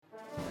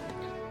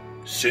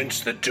Since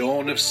the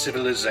dawn of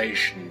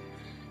civilization,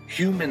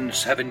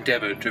 humans have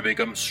endeavored to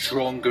become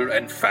stronger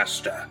and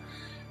faster.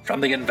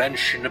 From the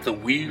invention of the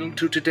wheel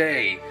to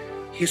today,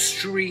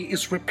 history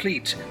is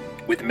replete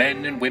with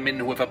men and women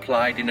who have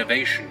applied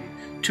innovation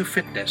to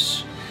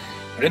fitness.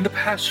 But in the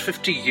past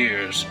 50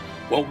 years,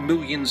 while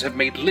millions have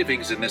made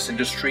livings in this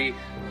industry,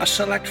 a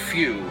select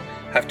few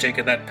have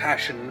taken that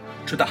passion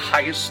to the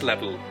highest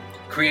level,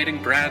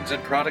 creating brands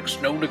and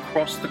products known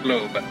across the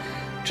globe.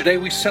 Today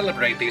we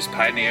celebrate these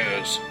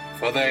pioneers,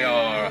 for they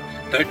are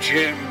the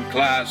Gym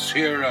Class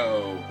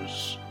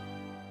Heroes.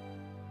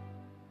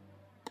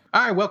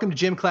 All right, welcome to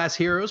Gym Class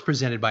Heroes,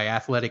 presented by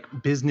Athletic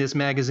Business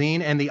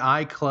Magazine and the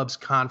iClubs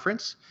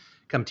Conference.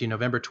 Coming to you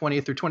November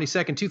 20th through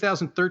 22nd,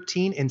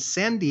 2013 in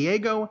San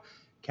Diego,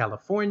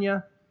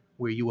 California,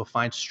 where you will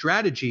find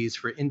strategies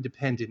for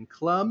independent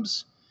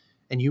clubs.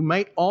 And you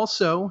might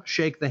also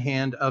shake the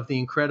hand of the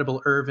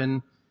incredible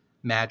Irvin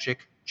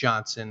Magic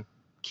Johnson,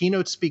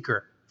 keynote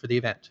speaker for the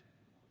event.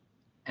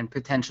 And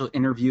potential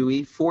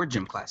interviewee for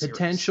Gym Class Heroes.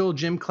 Potential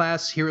Gym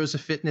Class Heroes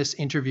of Fitness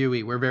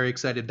interviewee. We're very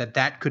excited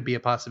that could be a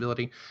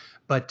possibility,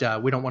 but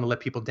we don't want to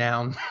let people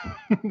down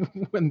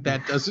when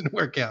that doesn't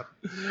work out.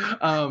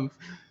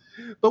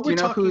 But do you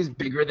know who is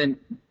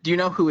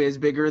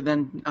bigger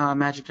than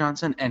Magic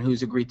Johnson and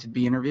who's agreed to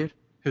be interviewed?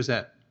 Who's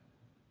that?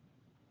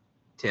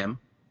 Tim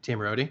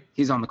Rhodey.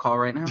 He's on the call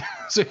right now.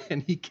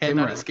 And he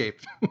cannot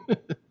escape.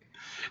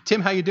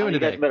 Tim, how you doing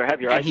today? You guys better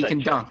have your and eyesight he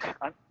can checked.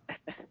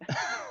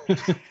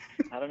 dunk.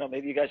 I don't know.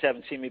 Maybe you guys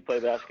haven't seen me play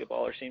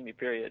basketball or seen me,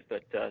 period.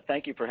 But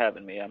thank you for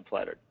having me. I'm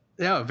flattered.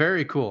 Yeah,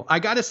 very cool. I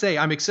got to say,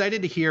 I'm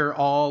excited to hear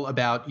all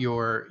about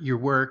your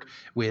work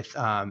with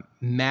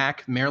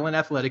MAC, Maryland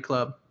Athletic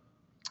Club,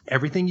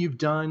 everything you've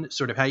done,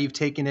 sort of how you've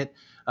taken it.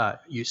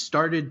 You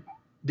started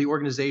the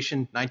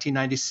organization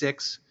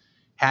 1996,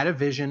 had a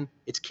vision.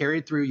 It's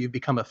carried through. You've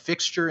become a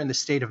fixture in the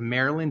state of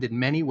Maryland in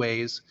many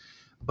ways.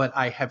 But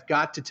I have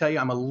got to tell you,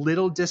 I'm a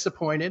little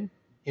disappointed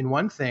in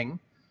one thing.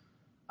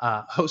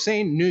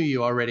 Hossein knew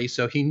you already,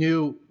 so he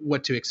knew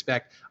what to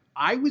expect.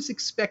 I was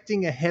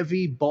expecting a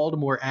heavy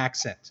Baltimore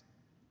accent,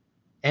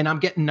 and I'm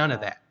getting none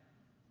of that.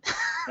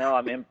 No,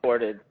 I'm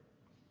imported.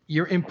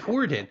 You're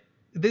imported.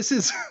 This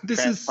is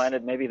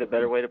transplanted, maybe the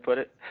better way to put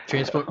it.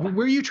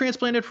 Where are you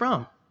transplanted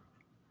from?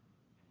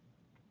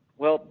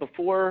 Well,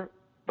 before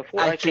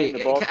I came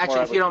to Baltimore,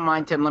 actually, if you don't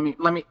mind, Tim,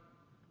 let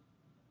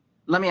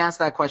me ask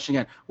that question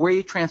again. Where are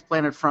you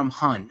transplanted from,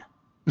 Hun?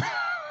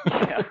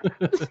 Yeah.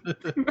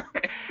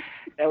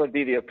 That would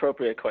be the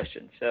appropriate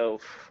question. So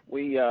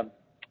I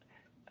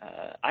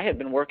had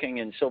been working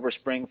in Silver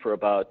Spring,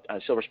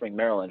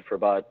 Maryland, for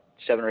about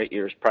 7 or 8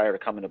 years prior to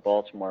coming to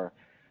Baltimore.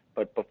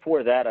 But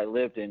before that, I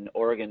lived in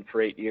Oregon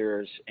for 8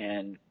 years,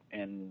 and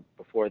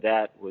before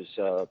that was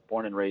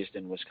born and raised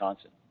in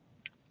Wisconsin.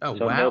 Oh,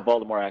 so wow. No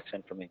Baltimore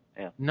accent for me.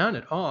 Yeah. None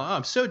at all.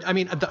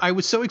 I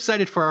was so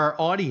excited for our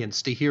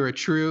audience to hear a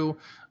true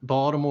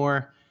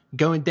Baltimore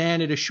going down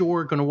to the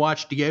shore, going to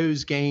watch the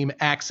O's game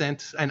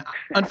accent. And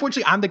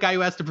unfortunately, I'm the guy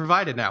who has to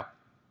provide it now.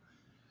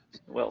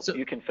 Well, so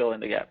you can fill in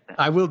the gap.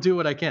 I will do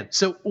what I can.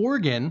 So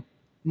Oregon,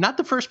 not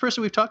the first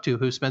person we've talked to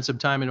who spent some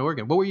time in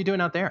Oregon. What were you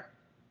doing out there?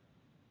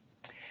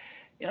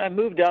 I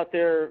moved out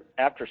there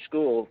after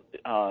school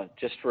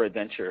just for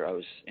adventure.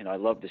 I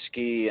loved to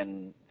ski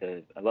and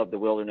I loved the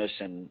wilderness,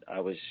 and I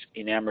was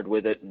enamored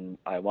with it. And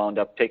I wound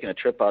up taking a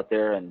trip out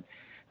there, and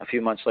a few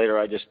months later,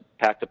 I just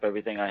packed up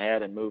everything I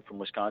had and moved from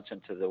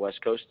Wisconsin to the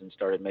West Coast and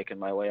started making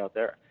my way out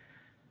there.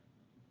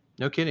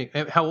 No kidding.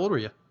 How old were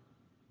you?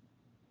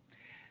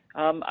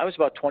 I was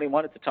about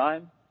 21 at the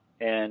time,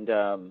 and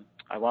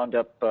I wound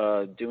up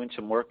doing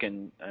some work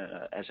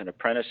as an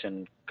apprentice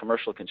in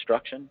commercial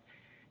construction.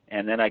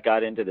 And then I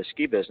got into the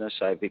ski business.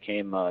 I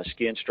became a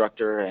ski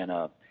instructor and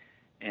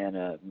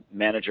a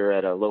manager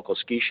at a local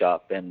ski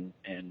shop, and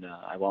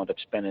I wound up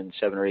spending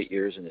 7 or 8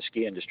 years in the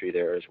ski industry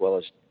there, as well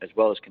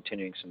as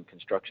continuing some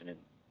construction and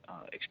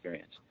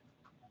experience.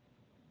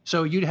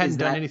 So you hadn't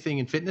done anything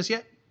in fitness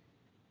yet?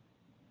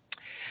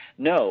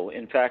 No,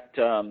 in fact,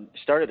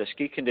 started a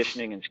ski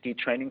conditioning and ski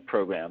training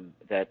program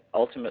that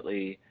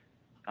ultimately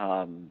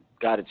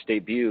got its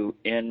debut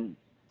in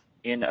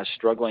a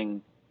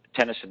struggling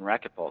tennis and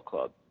racquetball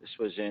club. This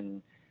was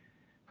in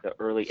the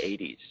early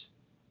 80s.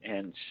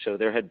 And so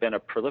there had been a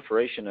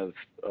proliferation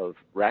of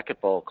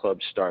racquetball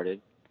clubs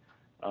started.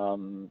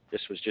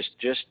 This was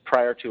just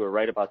prior to or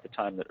right about the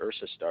time that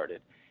IHRSA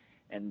started.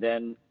 And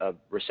then a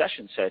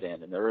recession set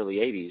in the early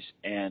 80s,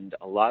 and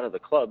a lot of the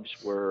clubs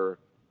were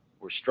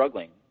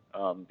struggling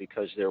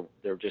because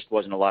there just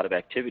wasn't a lot of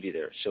activity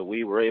there. So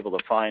we were able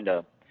to find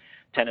a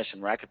tennis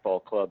and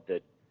racquetball club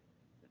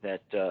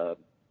that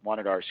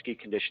wanted our ski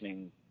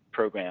conditioning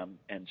program,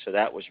 and so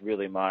that was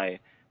really my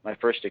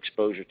first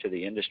exposure to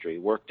the industry.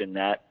 Worked in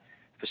that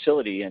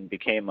facility and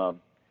became a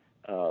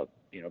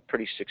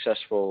pretty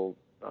successful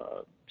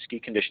ski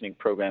conditioning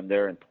program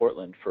there in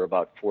Portland for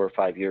about 4 or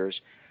 5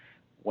 years,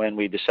 when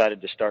we decided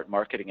to start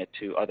marketing it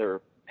to other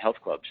health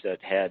clubs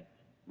that had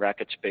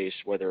racket space,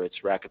 whether it's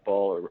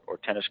racquetball or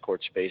tennis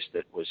court space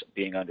that was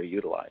being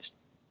underutilized.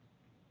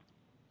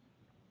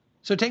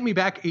 So take me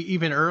back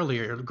even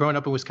earlier, growing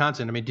up in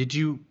Wisconsin. I mean,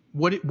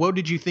 what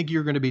did you think you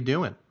were going to be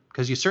doing?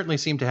 Because you certainly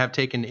seem to have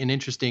taken an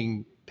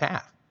interesting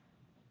path.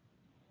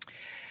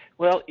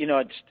 Well,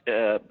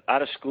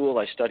 out of school,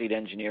 I studied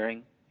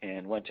engineering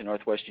and went to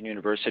Northwestern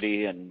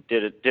University and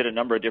did a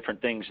number of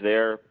different things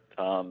there,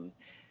 and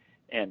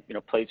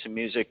played some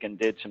music and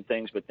did some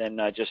things. But then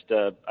I just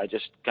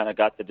kind of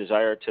got the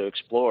desire to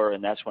explore,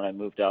 and that's when I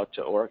moved out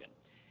to Oregon.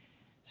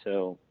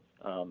 So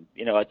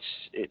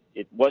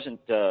it wasn't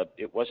a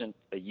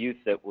youth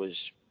that was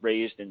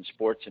raised in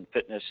sports and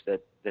fitness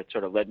that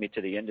sort of led me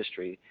to the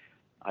industry.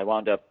 I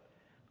wound up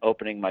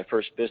opening my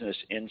first business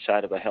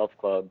inside of a health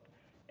club,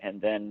 and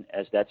then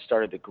as that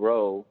started to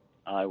grow,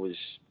 I was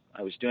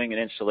doing an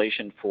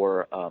installation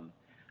for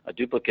a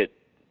duplicate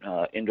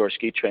indoor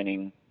ski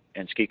training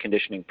and ski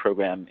conditioning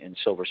program in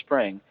Silver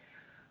Spring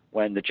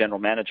when the general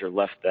manager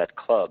left that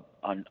club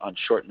on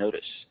short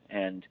notice.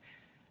 And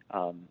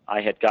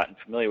I had gotten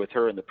familiar with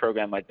her and the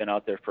program. I'd been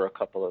out there for a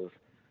couple of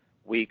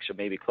weeks or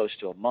maybe close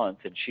to a month,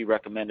 and she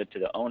recommended to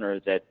the owner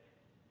that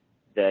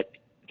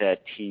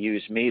he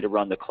use me to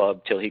run the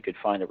club till he could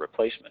find a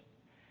replacement.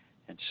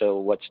 And so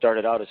what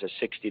started out as a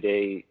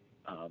 60-day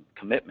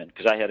commitment,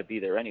 because I had to be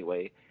there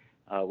anyway,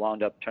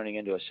 wound up turning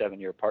into a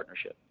 7-year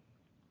partnership.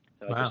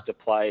 So Wow.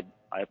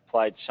 I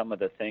applied some of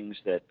the things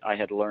that I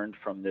had learned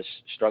from this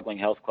struggling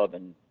health club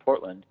in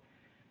Portland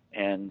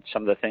and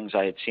some of the things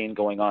I had seen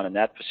going on in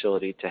that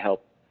facility to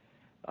help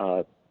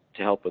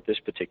with this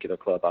particular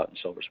club out in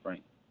Silver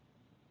Spring.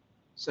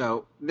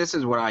 So this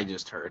is what I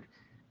just heard.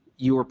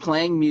 You were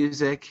playing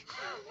music,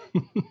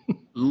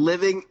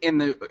 living in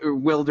the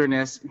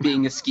wilderness,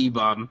 being a ski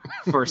bum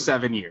for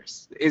 7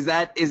 years. Is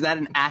that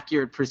an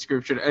accurate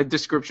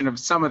description of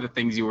some of the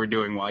things you were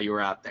doing while you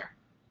were out there?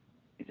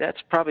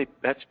 That's pretty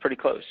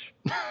close.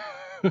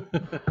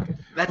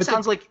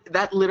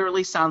 That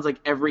literally sounds like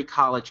every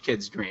college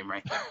kid's dream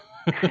right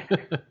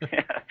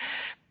there.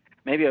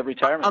 Maybe a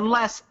retirement.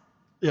 Unless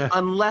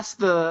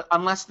the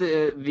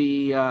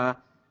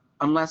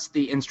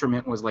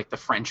instrument was like the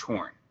French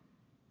horn.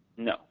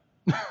 No,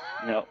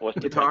 it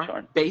wasn't Guitar, the French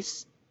horn.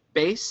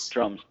 bass,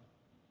 Drums.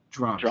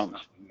 Oh, man.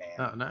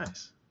 Oh,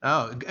 nice.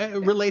 Oh,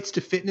 it relates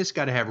to fitness.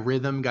 Got to have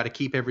rhythm. Got to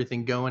keep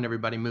everything going.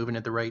 Everybody moving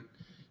at the right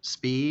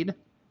speed.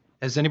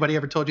 Has anybody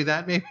ever told you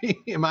that? Maybe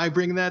am I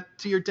bringing that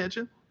to your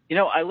attention?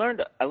 I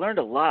learned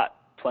a lot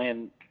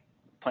playing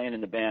in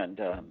the band.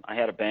 I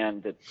had a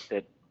band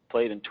that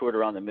played and toured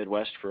around the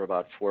Midwest for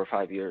about 4 or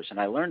 5 years,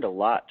 and I learned a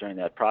lot during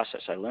that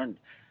process. I learned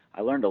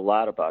a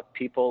lot about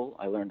people.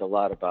 I learned a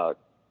lot about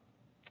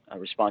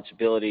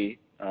responsibility.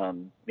 There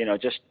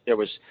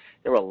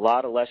were a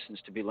lot of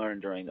lessons to be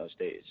learned during those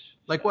days.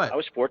 Like what? I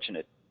was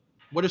fortunate.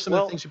 What are some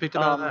of the things you picked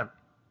up out of that?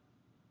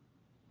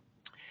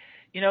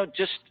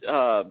 Just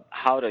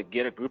how to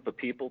get a group of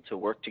people to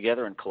work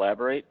together and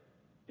collaborate.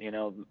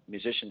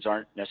 Musicians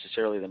aren't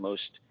necessarily the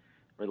most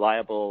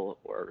reliable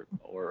or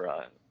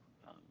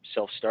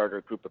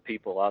self-starter group of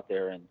people out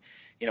there, and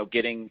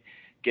getting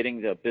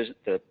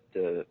the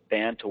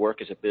band to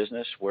work as a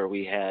business where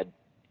we had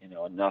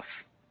enough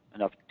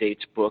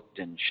dates booked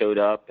and showed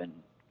up and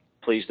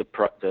pleased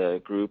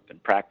the group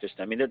and practiced.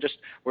 I mean, there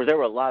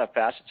were a lot of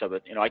facets of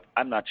it.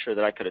 I'm not sure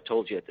that I could have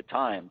told you at the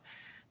time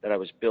that I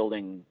was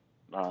building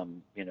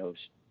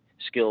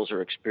skills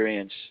or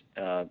experience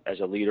as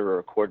a leader or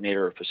a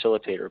coordinator or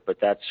facilitator, but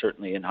that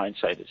certainly in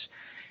hindsight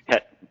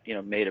has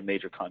made a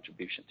major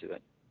contribution to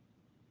it.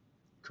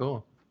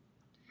 Cool.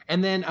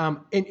 And then,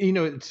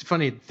 it's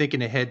funny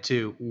thinking ahead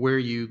to where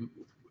you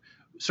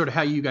sort of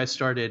how you guys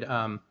started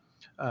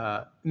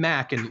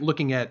Mac and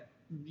looking at,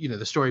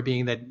 the story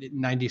being that in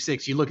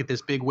 96, you look at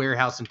this big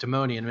warehouse in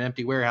Timonium, an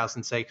empty warehouse,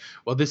 and say,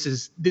 well, this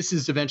is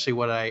eventually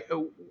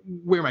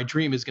where my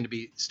dream is going to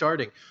be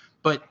starting.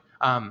 But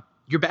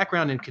your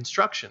background in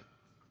construction,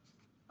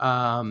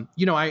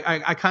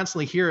 I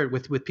constantly hear it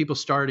with people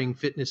starting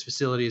fitness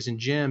facilities and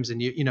gyms,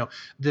 and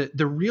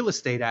the real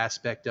estate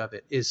aspect of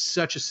it is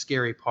such a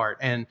scary part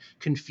and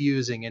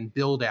confusing, and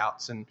build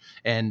outs and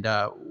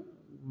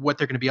what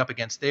they're going to be up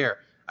against there.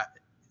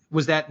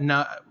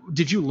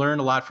 Did you learn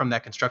a lot from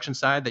that construction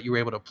side that you were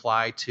able to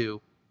apply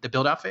to the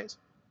build out phase?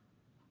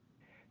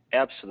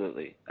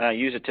 Absolutely. I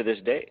use it to this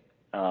day.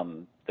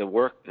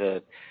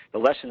 The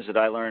lessons that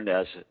I learned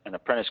as an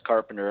apprentice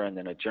carpenter and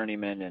then a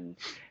journeyman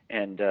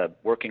and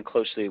working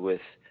closely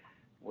with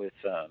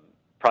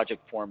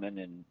project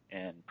foremen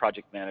and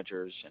project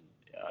managers, and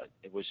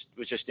it was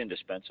just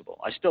indispensable.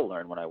 I still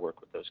learn when I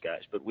work with those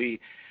guys. But we,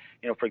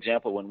 for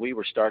example, when we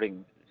were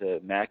starting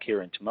the MAC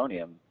here in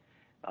Timonium,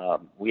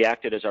 we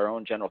acted as our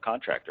own general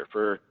contractor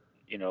for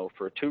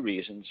 2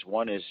 reasons.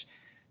 One is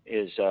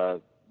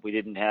we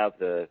didn't have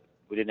the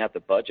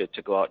budget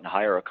to go out and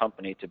hire a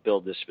company to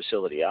build this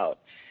facility out,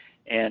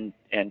 and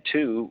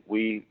 2,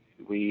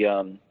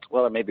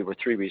 there maybe were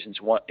 3 reasons.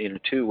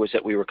 2 was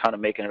that we were kind of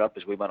making it up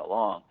as we went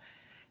along,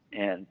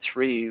 and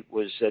 3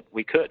 was that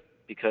we could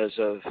because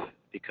of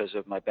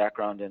my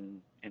background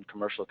in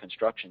commercial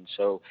construction.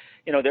 So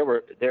there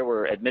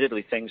were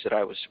admittedly things that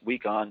I was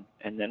weak on,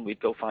 and then we'd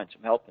go find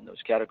some help in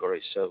those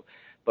categories. So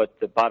But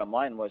the bottom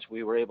line was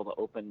we were able to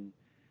open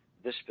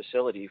this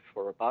facility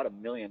for about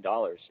 $1 million in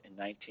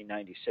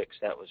 1996.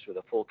 That was for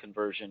the full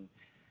conversion.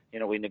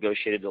 We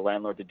negotiated the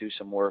landlord to do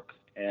some work,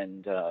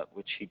 and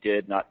which he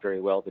did, not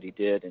very well, but he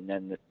did. And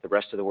then the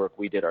rest of the work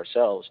we did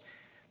ourselves.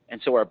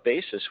 And so our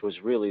basis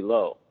was really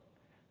low.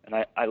 And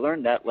I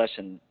learned that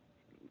lesson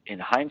in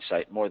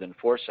hindsight more than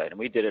foresight. And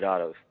we did it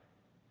out of,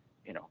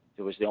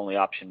 it was the only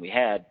option we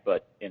had.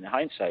 But in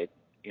hindsight,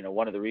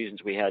 one of the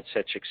reasons we had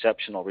such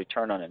exceptional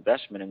return on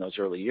investment in those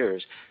early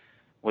years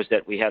was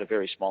that we had a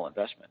very small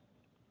investment.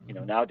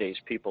 Nowadays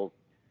people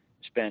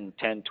spend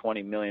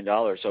 $10-20 million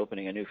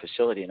opening a new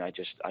facility, and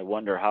I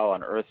wonder how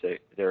on earth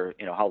they're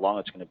how long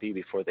it's going to be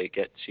before they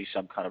see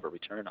some kind of a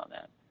return on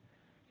that.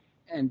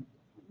 And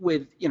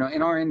with in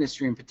our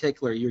industry in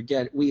particular,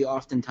 we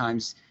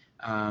oftentimes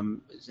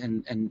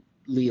and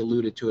Lee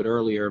alluded to it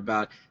earlier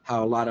about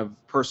how a lot of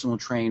personal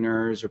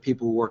trainers or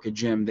people who work at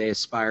gym, they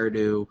aspire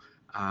to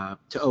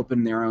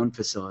open their own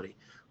facility.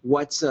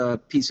 What's a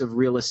piece of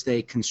real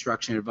estate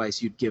construction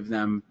advice you'd give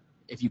them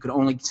if you could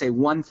only say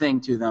one thing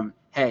to them?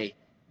 Hey,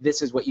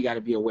 this is what you got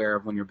to be aware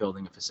of when you're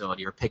building a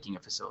facility or picking a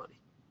facility.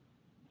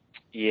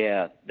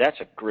 Yeah, that's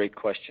a great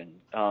question.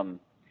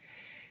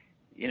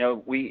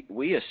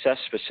 We assess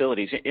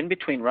facilities in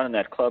between running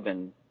that club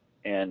in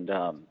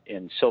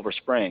Silver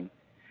Spring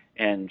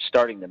and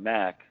starting the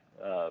MAC.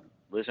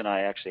 Liz and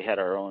I actually had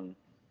our own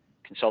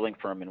consulting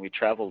firm, and we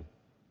traveled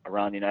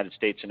around the United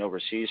States and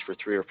overseas for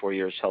 3 or 4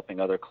 years helping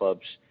other club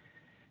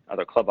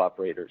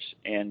operators.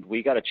 And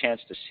we got a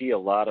chance to see a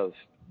lot of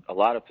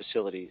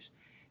facilities,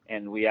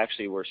 and we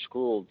actually were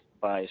schooled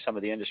by some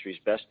of the industry's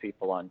best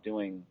people on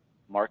doing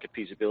market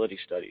feasibility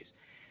studies.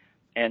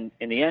 And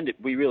in the end,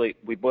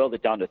 we boiled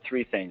it down to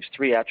 3 things,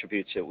 3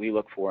 attributes that we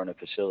look for in a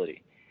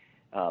facility.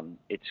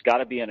 It's got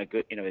to be in a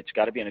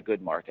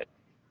good market,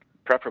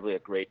 preferably a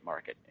great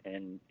market.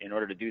 And in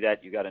order to do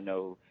that, you got to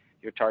know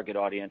your target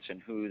audience and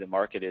who the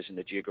market is in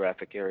the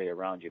geographic area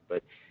around you.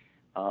 But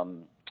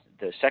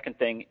the second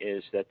thing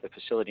is that the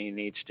facility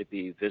needs to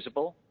be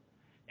visible,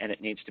 and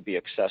it needs to be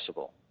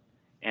accessible.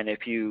 And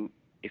if you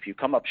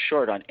come up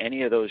short on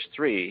any of those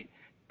 3,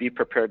 be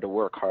prepared to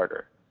work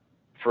harder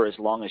for as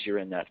long as you're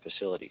in that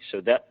facility.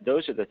 So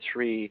those are the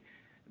 3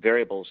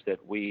 variables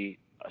that we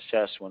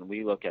assess when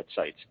we look at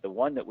sites. The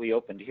one that we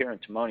opened here in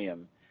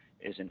Timonium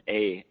is an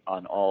A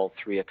on all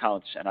 3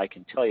 accounts, and I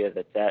can tell you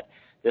that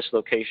this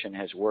location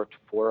has worked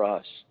for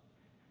us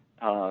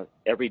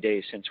every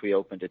day since we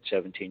opened it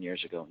 17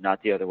 years ago,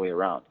 not the other way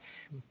around.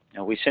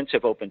 Now, we since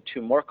have opened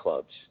 2 more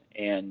clubs,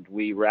 and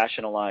we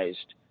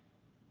rationalized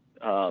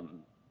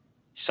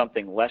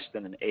something less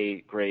than an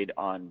A grade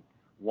on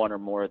one or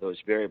more of those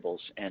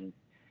variables, and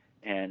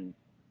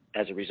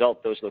as a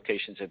result, those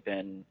locations have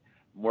been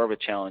more of a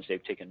challenge.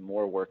 They've taken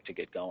more work to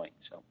get going.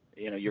 So,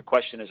 your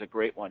question is a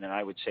great one, and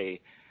I would say,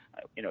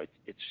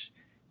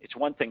 it's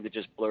one thing to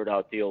just blurt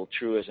out the old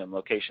truism,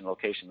 location,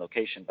 location,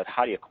 location, but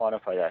how do you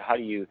quantify that? How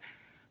do you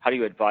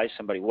advise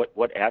somebody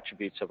what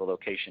attributes of a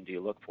location do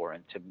you look for?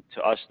 And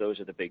to us, those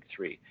are the big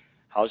 3.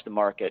 How's the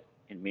market?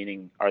 In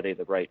meaning, are they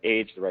the right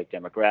age, the right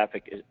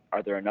demographic?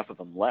 Are there enough of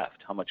them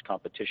left? How much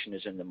competition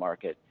is in the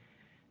market?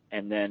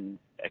 And then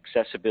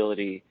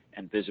accessibility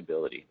and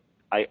visibility.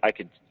 I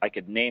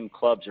could name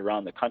clubs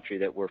around the country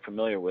that we're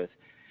familiar with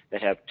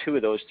that have 2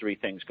 of those 3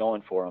 things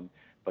going for them,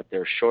 but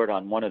they're short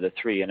on one of the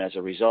 3, and as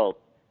a result,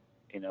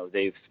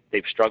 they've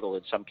struggled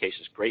in some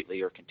cases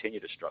greatly or continue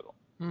to struggle.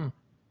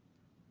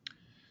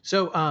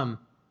 So in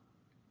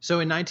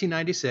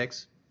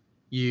 1996,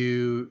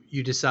 you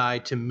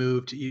decide to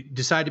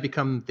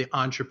become the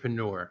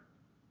entrepreneur.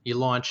 You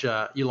launch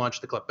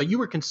the club, but you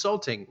were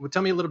consulting. Well,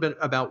 tell me a little bit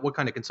about what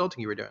kind of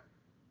consulting you were doing.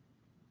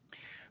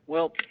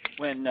 Well,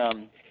 when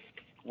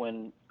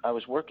I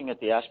was working at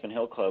the Aspen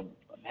Hill Club,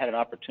 I had an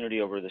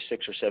opportunity over the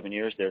 6 or 7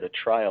 years there to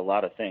try a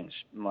lot of things.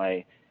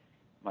 My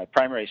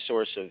primary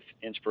source of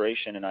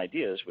inspiration and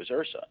ideas was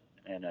IHRSA,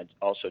 and I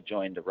also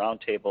joined a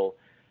roundtable,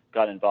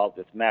 got involved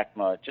with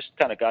MACMA, just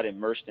kind of got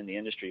immersed in the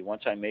industry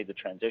once I made the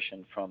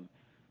transition from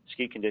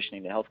ski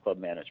conditioning to health club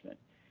management,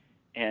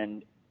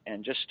 and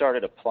just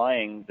started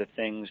applying the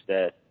things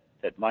that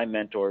my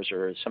mentors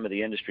or some of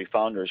the industry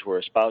founders were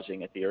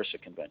espousing at the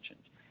IHRSA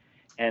conventions.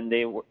 And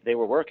they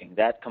were working.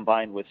 That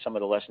combined with some of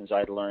the lessons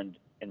I'd learned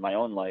in my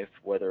own life,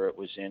 whether it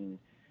was in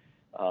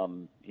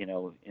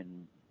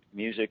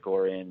music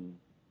or in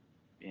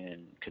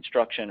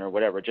construction or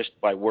whatever, just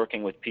by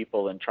working with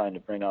people and trying to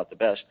bring out the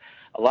best,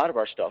 a lot of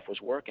our stuff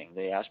was working.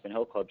 The Aspen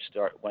Hill Club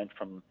went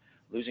from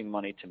losing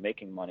money to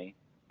making money.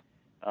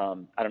 I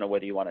don't know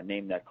whether you want to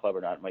name that club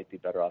or not. It might be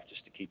better off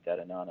just to keep that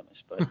anonymous.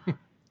 But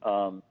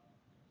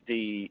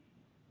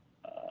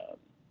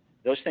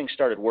those things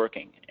started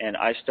working, and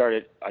I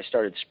started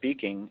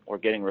speaking or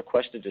getting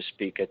requested to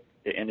speak at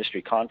the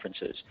industry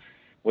conferences,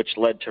 which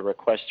led to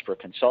requests for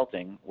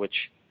consulting,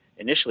 which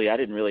initially I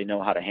didn't really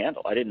know how to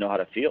handle. I didn't know how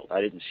to field.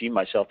 I didn't see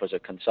myself as a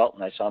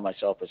consultant. I saw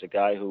myself as a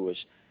guy who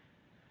was,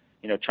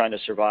 trying to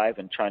survive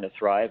and trying to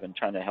thrive and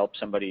trying to help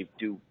somebody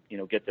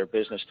get their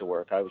business to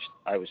work. I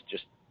was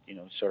just,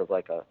 sort of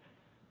like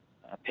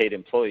paid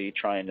employee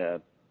trying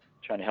to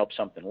help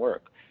something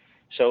work.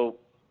 So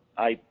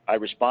I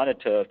responded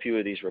to a few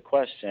of these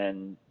requests,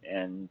 and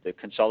the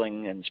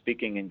consulting and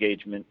speaking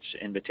engagements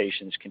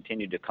invitations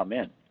continued to come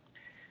in.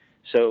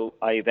 So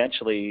I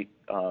eventually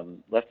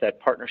left that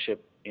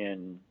partnership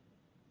in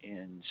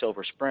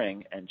Silver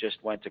Spring and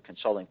just went to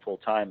consulting full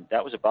time.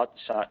 That was about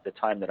the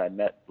time that I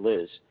met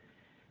Liz.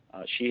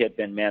 She had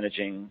been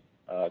managing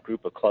a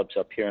group of clubs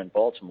up here in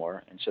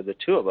Baltimore, and so the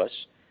two of us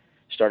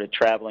started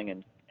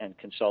traveling and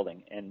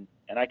consulting. And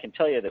I can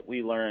tell you that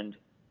we learned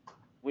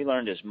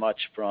as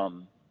much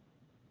from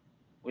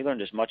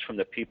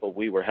the people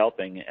we were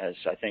helping as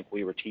I think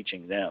we were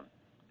teaching them.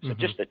 So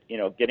just that,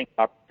 getting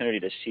an opportunity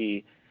to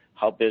see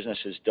how business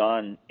is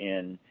done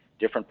in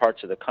different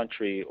parts of the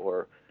country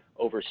or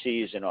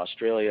overseas in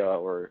Australia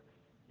or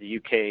the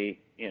UK,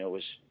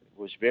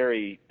 was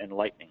very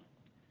enlightening.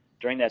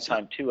 During that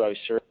time too, I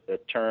served a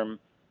term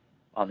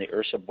on the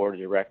IHRSA board of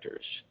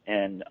directors,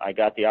 and I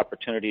got the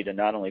opportunity to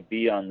not only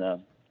be on the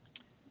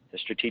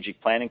strategic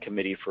planning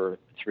committee for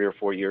 3 or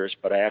 4 years,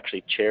 but I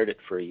actually chaired it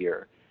for a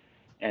year.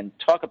 And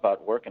talk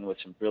about working with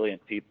some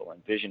brilliant people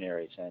and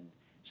visionaries, and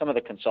some of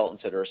the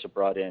consultants that IHRSA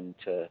brought in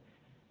to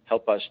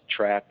help us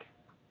track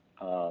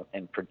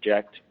and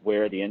project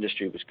where the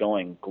industry was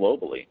going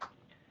globally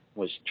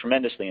was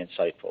tremendously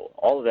insightful.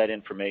 All of that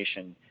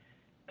information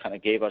kind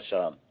of gave us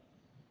a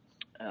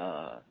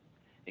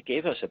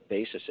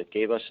basis. It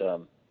gave us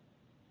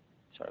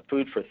sort of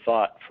food for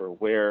thought for how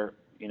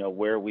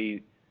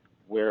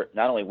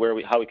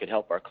we could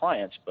help our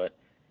clients, but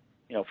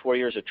 4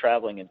 years of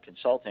traveling and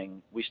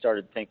consulting, we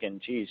started thinking,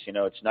 geez,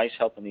 it's nice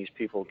helping these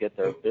people get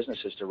their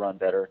businesses to run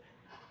better.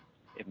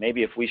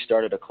 Maybe if we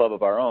started a club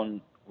of our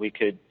own, we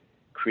could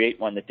create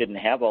one that didn't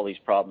have all these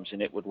problems,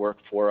 and it would work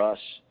for us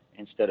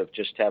instead of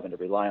just having to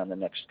rely on the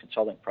next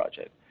consulting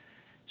project.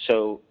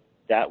 So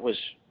it was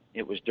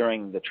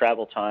during the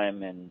travel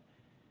time and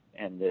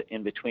the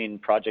in-between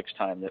projects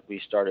time that we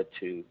started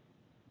to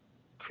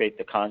create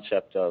the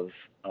concept of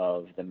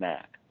the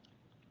MAC.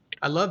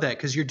 I love that,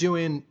 because you're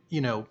doing,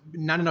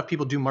 not enough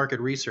people do market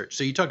research.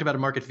 So you talked about a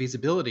market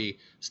feasibility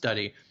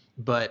study,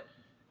 but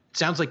it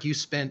sounds like you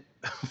spent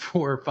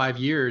 4 or 5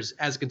 years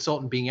as a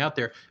consultant being out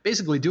there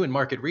basically doing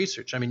market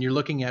research. I mean, you're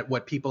looking at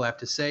what people have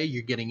to say,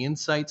 you're getting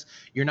insights.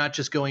 You're not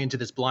just going into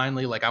this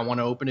blindly like, I want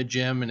to open a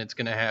gym and it's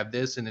going to have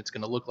this and it's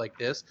going to look like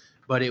this,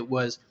 but it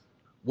was,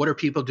 what are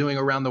people doing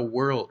around the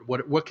world?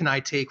 What can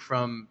I take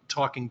from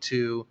talking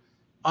to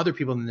other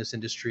people in this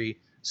industry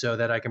so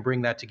that I can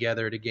bring that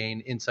together to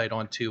gain insight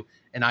onto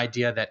an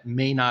idea that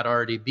may not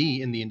already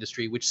be in the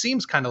industry, which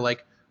seems kind of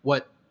like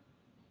what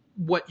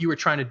you were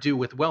trying to do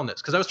with wellness.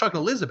 Because I was talking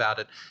to Liz about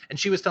it, and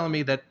she was telling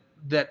me that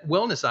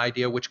wellness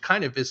idea, which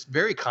kind of is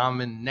very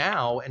common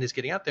now and is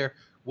getting out there,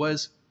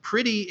 was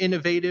pretty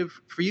innovative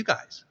for you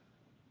guys.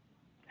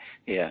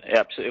 Yeah,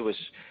 absolutely. It was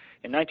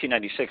in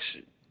 1996.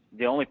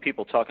 The only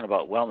people talking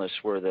about wellness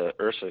were the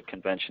IHRSA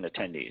convention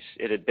attendees.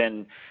 It had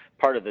been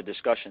part of the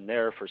discussion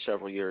there for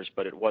several years,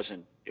 but it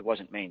wasn't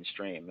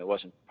mainstream. It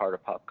wasn't part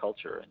of pop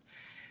culture. And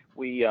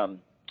we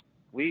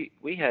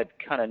had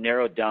kind of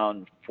narrowed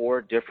down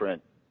 4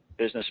 different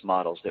business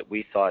models that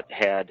we thought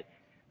had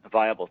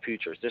viable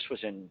futures. This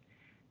was in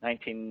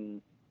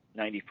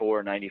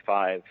 1994,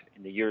 95,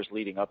 in the years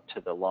leading up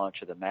to the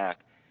launch of the MAC.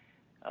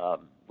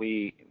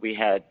 We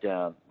had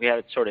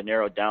it sort of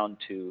narrowed down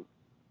to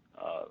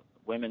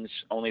women's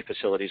only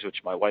facilities,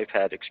 which my wife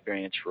had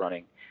experience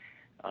running.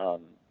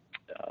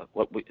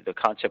 The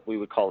concept we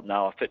would call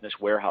now a fitness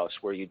warehouse,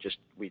 where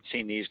we'd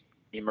seen these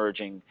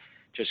emerging,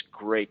 just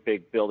great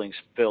big buildings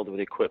filled with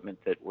equipment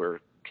that were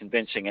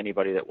convincing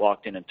anybody that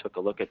walked in and took a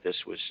look at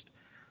this was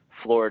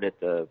floored at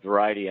the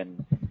variety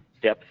and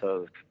depth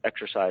of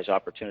exercise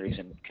opportunities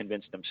and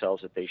convinced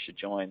themselves that they should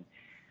join.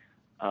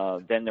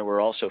 Then there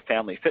were also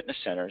family fitness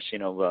centers,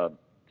 the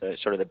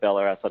sort of the Bel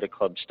Air Athletic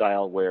Club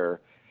style, where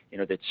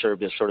that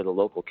served as sort of the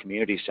local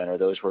community center.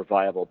 Those were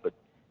viable, but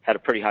had a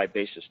pretty high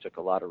basis, took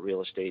a lot of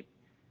real estate,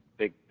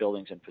 big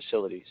buildings and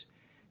facilities.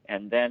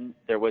 And then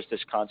there was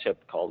this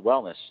concept called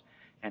wellness,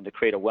 and to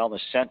create a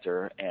wellness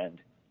center. And,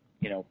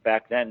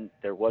 back then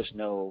there was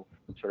no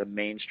sort of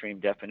mainstream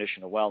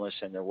definition of wellness,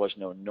 and there was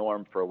no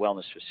norm for a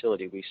wellness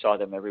facility. We saw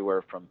them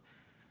everywhere from,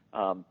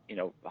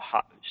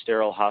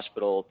 sterile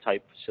hospital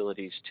type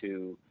facilities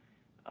to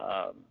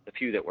the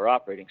few that were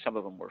operating. Some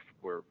of them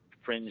were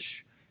fringe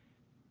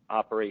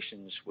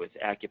operations with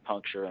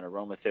acupuncture and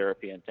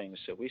aromatherapy and things.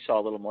 So we saw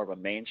a little more of a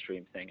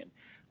mainstream thing. And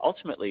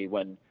ultimately,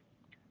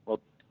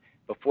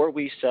 before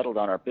we settled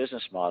on our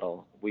business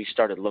model, we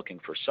started looking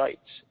for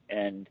sites.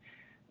 And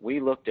we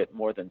looked at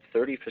more than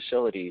 30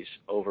 facilities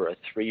over a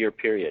 3-year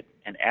period,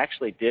 and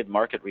actually did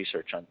market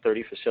research on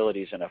 30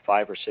 facilities in a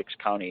 5 or 6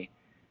 county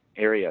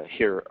area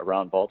here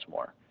around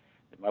Baltimore.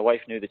 My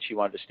wife knew that she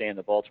wanted to stay in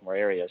the Baltimore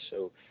area,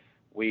 so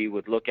we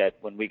would look at,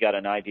 when we got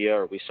an idea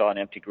or we saw an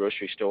empty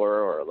grocery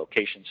store or a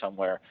location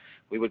somewhere,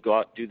 we would go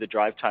out, do the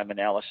drive time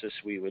analysis.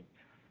 We would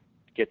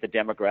get the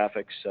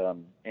demographics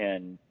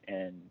and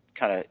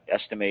kind of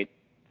estimate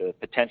the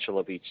potential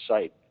of each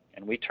site.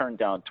 And we turned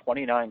down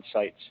 29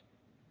 sites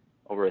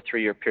over a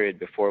 3-year period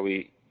before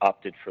we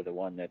opted for the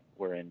one that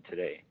we're in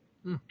today.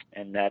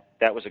 And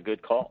that was a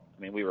good call.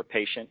 I mean, we were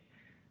patient.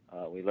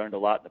 We learned a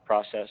lot in the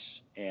process.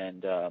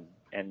 And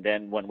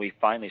then when we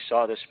finally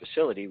saw this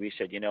facility, we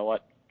said, you know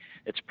what?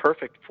 It's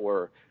perfect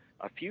for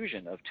a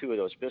fusion of two of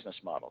those business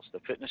models. The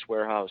Fitness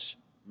Warehouse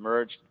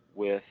merged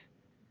with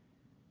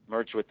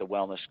the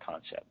wellness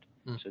concept.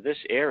 So this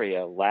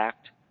area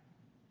lacked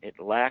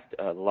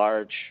a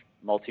large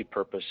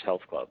multi-purpose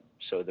health club.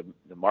 So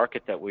the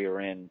market that we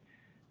were in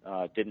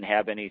didn't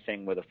have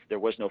anything there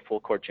was no full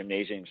court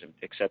gymnasiums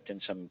except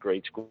in some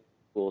grade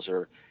schools,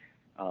 or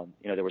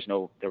there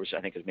was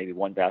I think maybe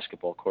one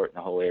basketball court in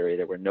the whole area.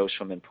 There were no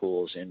swimming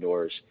pools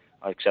indoors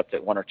except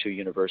at one or two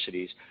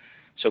universities.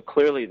 So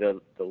clearly the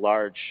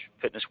large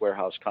Fitness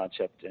Warehouse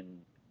concept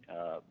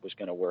was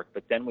going to work.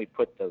 But then we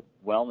put the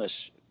wellness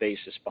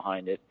basis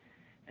behind it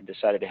and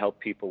decided to help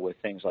people with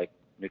things like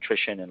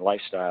nutrition and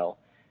lifestyle,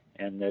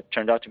 and it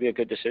turned out to be a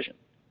good decision.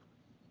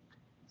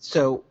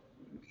 So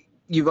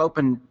you've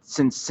opened,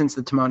 since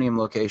the Timonium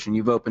location,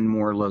 you've opened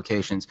more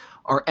locations.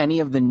 Are any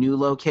of the new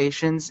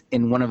locations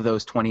in one of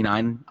those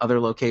 29 other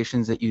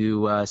locations that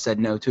you said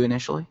no to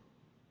initially?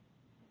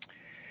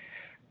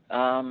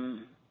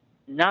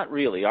 Not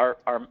really. Our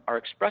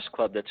Express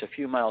Club that's a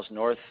few miles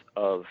north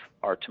of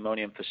our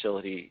Timonium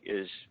facility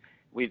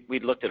we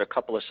looked at a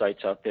couple of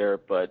sites out there,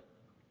 but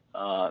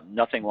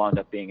nothing wound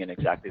up being in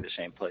exactly the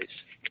same place.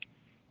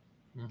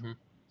 Mm-hmm.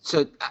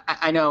 So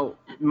I know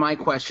my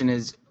question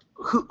is,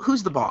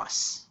 who's the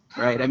boss,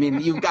 right? I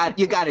mean, you got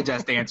to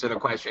just answer the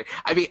question.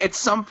 I mean, at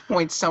some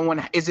point,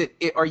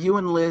 are you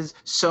and Liz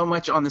so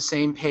much on the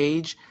same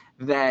page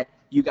that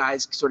you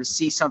guys sort of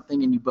see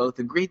something and you both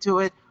agree to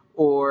it,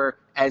 or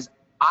as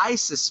I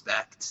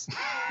suspect,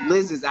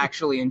 Liz is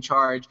actually in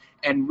charge,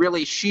 and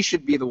really she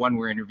should be the one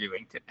we're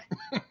interviewing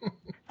today?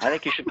 I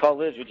think you should call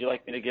Liz. Would you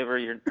like me to give her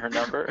her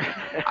number?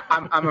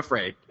 I'm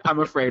afraid. I'm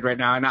afraid right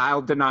now, and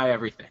I'll deny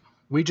everything.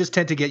 We just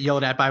tend to get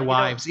yelled at by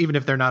wives, even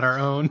if they're not our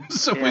own.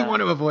 So we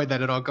want to avoid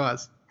that at all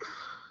costs.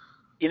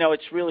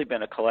 It's really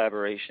been a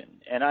collaboration.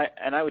 And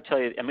I would tell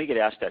you, and we get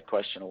asked that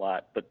question a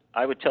lot, but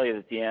I would tell you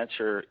that the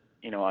answer,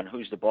 on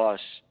who's the boss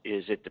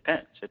is it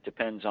depends. It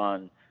depends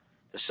on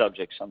the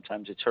subject.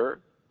 Sometimes it's her.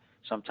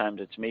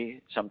 Sometimes it's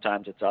me.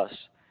 Sometimes it's us.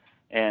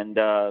 And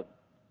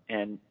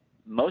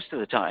most of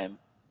the time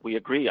we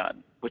agree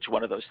on which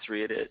one of those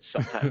three it is.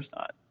 Sometimes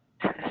not.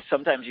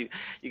 Sometimes you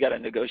got to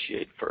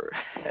negotiate for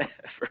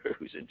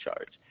who's in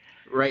charge.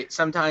 Right.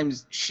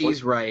 Sometimes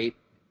she's right,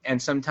 and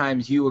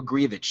sometimes you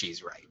agree that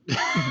she's right.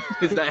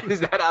 Is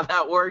that how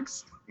that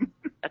works?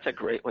 That's a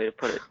great way to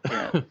put it.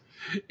 Yeah.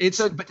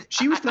 But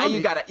she was telling me.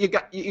 You got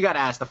to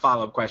ask the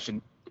follow-up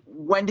question.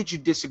 When did you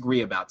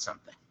disagree about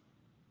something?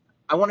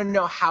 I want to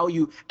know how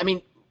you. I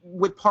mean,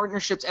 with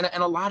partnerships and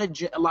a lot of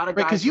guys. Right,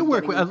 because you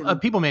work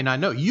with people may not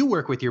know, you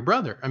work with your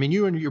brother. I mean,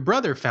 you and your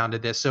brother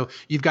founded this, so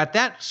you've got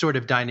that sort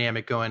of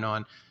dynamic going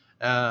on.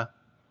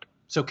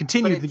 So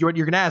continue what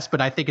you're going to ask, but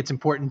I think it's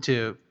important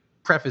to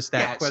preface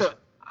that question. So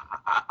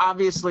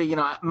obviously,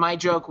 my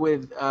joke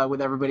with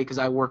everybody, because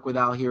I work with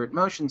Al here at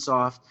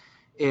MotionSoft,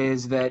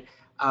 is that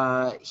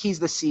he's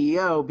the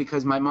CEO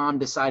because my mom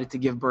decided to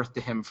give birth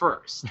to him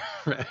first.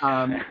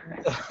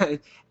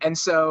 And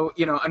so,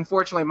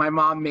 unfortunately, my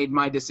mom made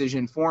my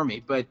decision for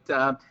me. But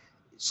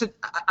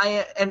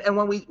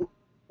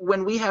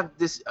when we have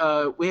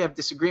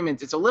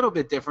disagreements, it's a little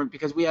bit different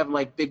because we have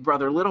like big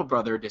brother, little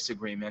brother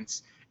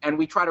disagreements, and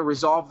we try to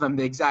resolve them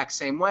the exact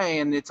same way.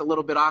 And it's a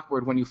little bit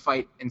awkward when you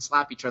fight and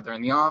slap each other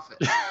in the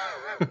office.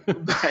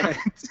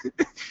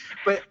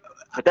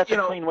 But that's a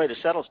clean way to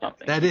settle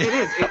something. That is. It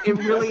is. It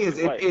really is.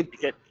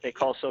 They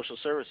call social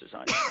services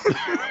on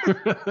you.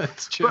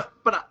 That's true.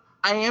 But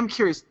I am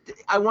curious.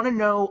 I want to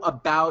know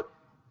about.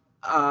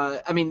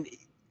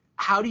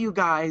 How do you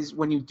guys,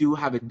 when you do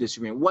have a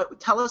disagreement?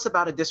 Tell us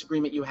about a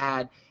disagreement you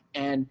had,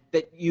 and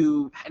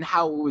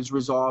how it was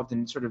resolved,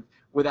 and sort of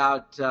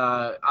without.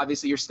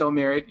 Obviously, you're still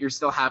married. You're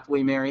still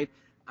happily married.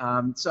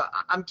 So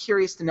I'm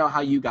curious to know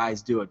how you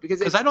guys do it,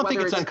 because I don't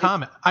think it's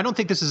uncommon. I don't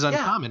think this is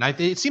uncommon.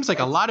 It seems like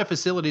a lot of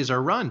facilities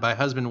are run by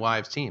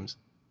husband-wives teams.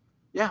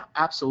 Yeah,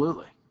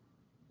 absolutely.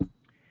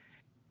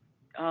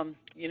 I'm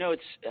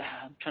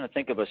trying to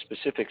think of a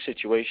specific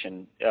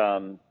situation,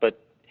 but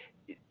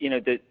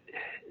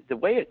the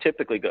way it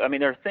typically goes. I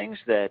mean, there are things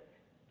that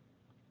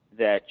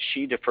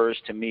she defers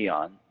to me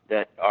on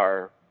that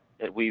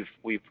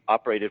we've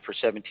operated for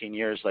 17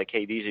 years. Like,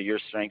 hey, these are your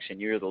strengths, and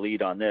you're the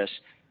lead on this.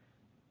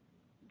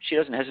 She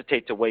doesn't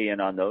hesitate to weigh in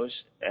on those,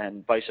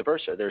 and vice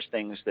versa. There's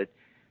things that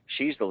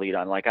she's the lead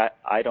on. Like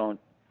I don't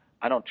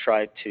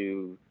try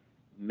to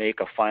make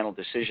a final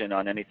decision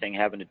on anything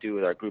having to do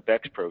with our Group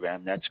X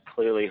program. That's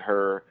clearly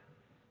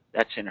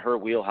that's in her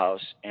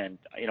wheelhouse, and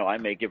I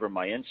may give her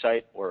my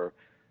insight or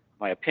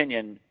my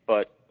opinion,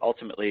 but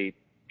ultimately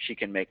she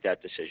can make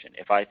that decision.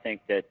 If I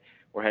think that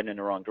we're heading in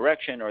the wrong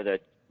direction, or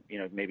that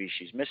maybe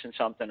she's missing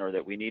something, or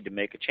that we need to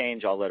make a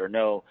change, I'll let her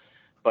know.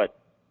 But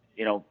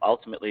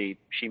ultimately,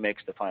 she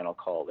makes the final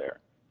call there.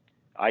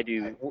 I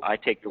do. I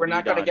take the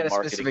lead on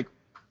marketing.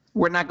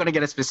 We're not going to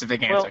get a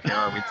specific answer here,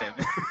 are we, Tim?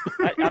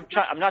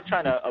 I'm not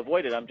trying to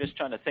avoid it. I'm just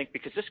trying to think,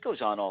 because this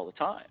goes on all the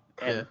time,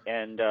 and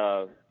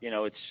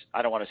it's,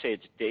 I don't want to say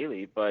it's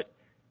daily, but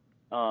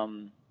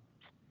there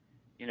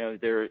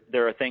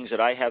are things that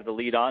I have the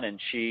lead on, and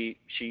she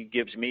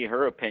gives me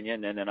her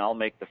opinion, and then I'll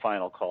make the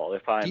final call.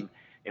 If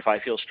I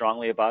feel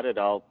strongly about it,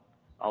 I'll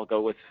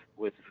go with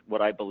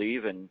what I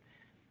believe, and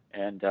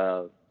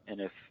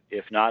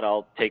if not,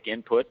 I'll take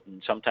input,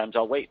 and sometimes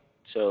I'll wait.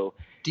 So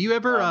do you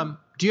ever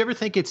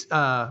think it's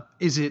does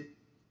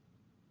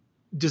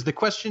the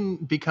question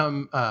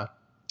become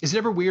is it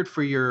ever weird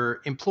for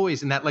your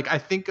employees in that, like, I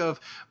think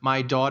of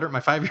my daughter, my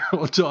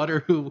 5-year-old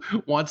daughter, who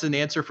wants an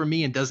answer from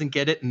me and doesn't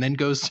get it, and then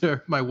goes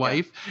to my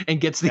wife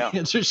and gets the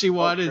answer she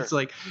wanted. Sure. It's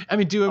like, I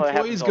mean, do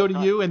employees go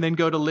to you and then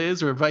go to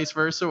Liz, or vice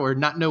versa, or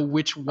not know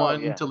which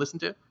one to listen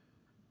to?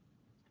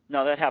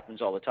 No, that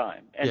happens all the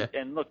time.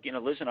 And look,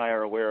 Liz and I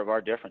are aware of our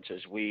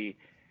differences. We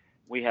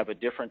have a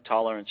different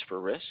tolerance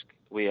for risk.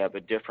 We have a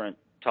different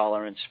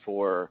tolerance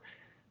for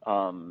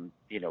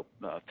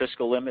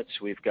fiscal limits.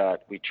 We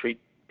treat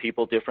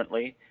people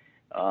differently,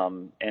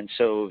 and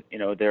so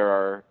there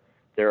are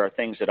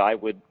things that I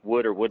would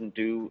or wouldn't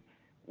do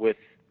with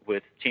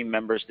team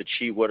members that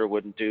she would or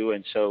wouldn't do,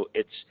 and so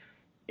it's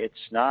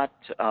not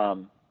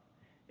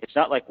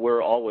like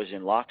we're always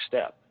in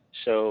lockstep.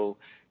 So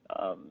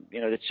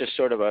it's just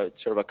sort of a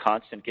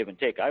constant give and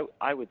take.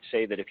 I would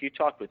say that if you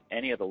talk with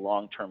any of the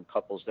long-term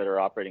couples that are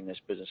operating this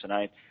business, and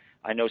I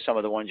know some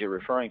of the ones you're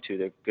referring to,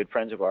 they're good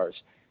friends of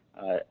ours,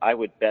 I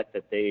would bet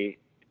that they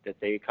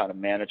kind of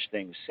manage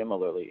things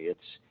similarly.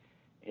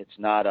 It's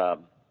not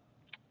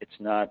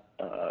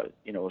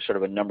sort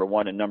of a number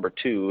one and number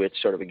two.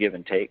 It's sort of a give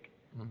and take.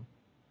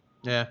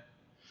 Yeah.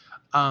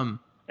 I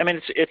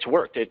mean, it's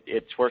worked.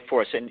 It's worked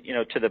for us. And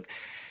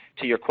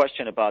to your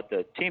question about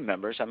the team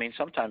members, I mean,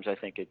 sometimes I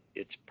think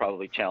it's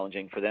probably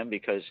challenging for them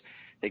because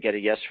they get a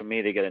yes from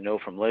me, they get a no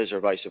from Liz, or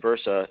vice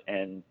versa,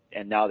 and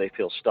now they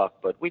feel stuck.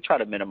 But we try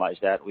to minimize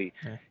that.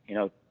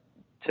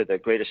 To the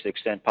greatest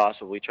extent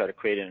possible, we try to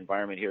create an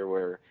environment here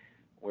where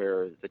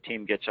the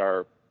team gets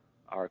our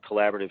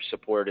collaborative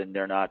support, and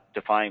they're not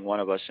defying one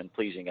of us and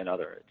pleasing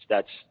another.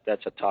 That's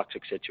a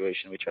toxic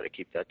situation. We try to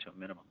keep that to a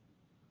minimum.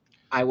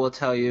 I will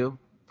tell you,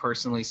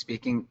 personally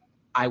speaking,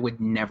 I would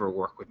never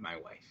work with my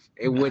wife.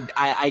 It would.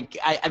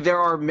 There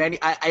are many.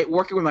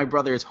 Working with my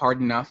brother is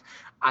hard enough.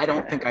 I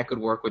don't think I could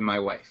work with my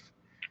wife.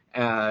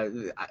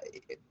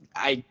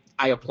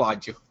 I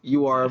applaud you.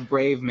 You are a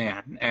brave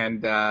man,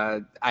 and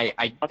I'll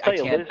tell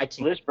you,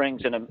 Liz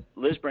brings an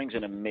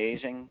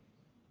amazing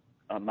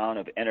amount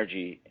of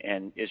energy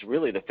and is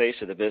really the face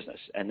of the business,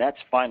 and that's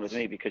fine with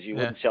me because you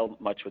wouldn't sell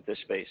much with this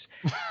space.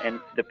 And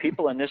the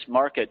people in this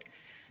market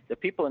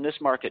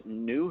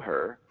know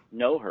her,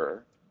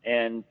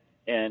 and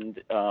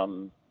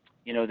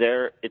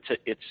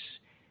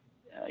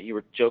you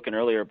were joking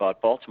earlier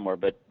about Baltimore,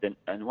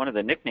 and one of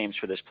the nicknames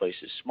for this place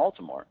is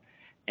Smaltimore.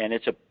 And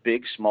it's a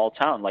big, small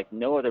town like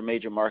no other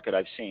major market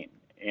I've seen.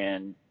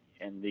 And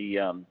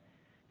the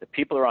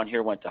people around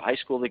here went to high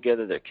school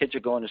together. Their kids are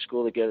going to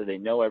school together. They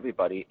know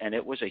everybody. And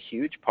it was a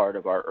huge part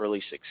of our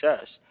early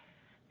success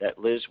that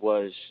Liz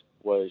was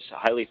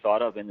highly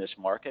thought of in this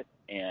market.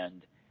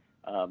 And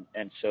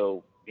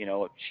so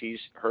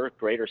her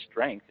greater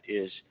strength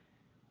is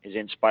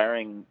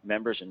inspiring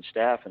members and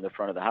staff in the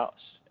front of the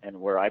house,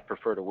 and where I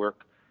prefer to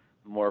work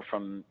more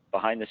from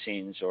behind the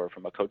scenes or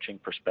from a coaching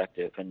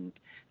perspective. And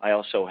I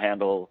also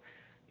handle,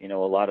 a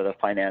lot of the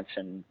finance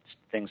and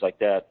things like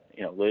that.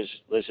 Liz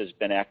has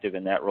been active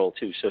in that role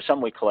too. So some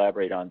we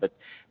collaborate on, but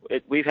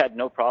we've had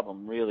no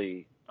problem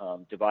really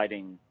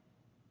dividing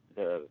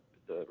the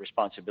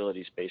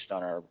responsibilities based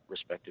on our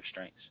respective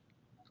strengths.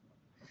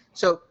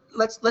 So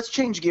let's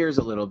change gears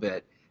a little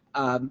bit.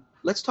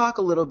 Let's talk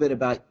a little bit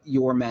about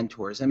your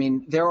mentors. I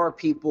mean, there are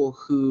people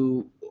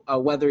who,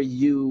 whether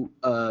you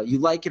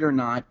like it or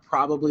not,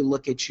 probably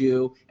look at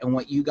you and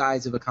what you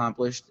guys have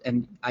accomplished,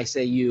 and I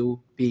say you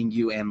being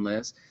you and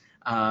Liz,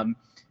 and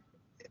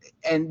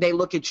they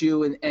look at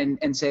you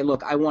and say,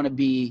 look, I want to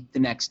be the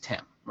next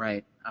Tim,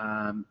 right?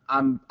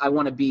 I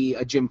want to be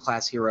a gym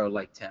class hero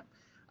like Tim.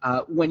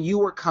 When you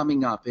were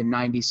coming up in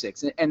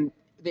 '96, and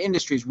the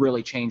industry's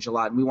really changed a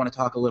lot, and we want to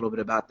talk a little bit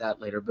about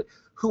that later, but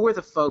who were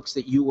the folks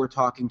that you were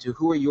talking to?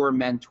 Who are your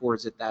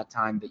mentors at that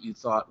time that you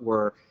thought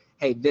were,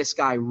 hey, this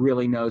guy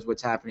really knows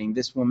what's happening.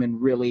 This woman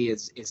really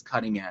is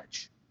cutting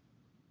edge?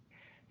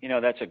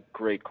 That's a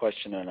great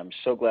question, and I'm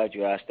so glad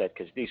you asked that,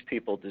 because these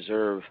people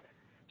deserve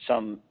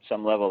some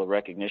level of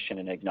recognition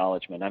and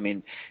acknowledgement. I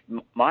mean,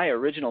 my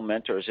original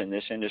mentors in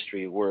this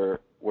industry were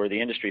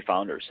the industry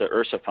founders, the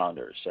IHRSA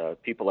founders,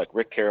 people like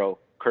Rick Caro,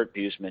 Kurt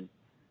Buseman,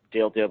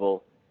 Dale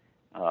Dibble,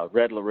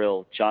 Red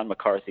Larill, John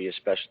McCarthy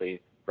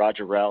especially,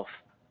 Roger Ralph,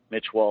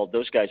 Mitch Wald.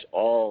 Those guys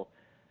all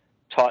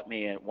taught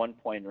me at one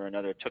point or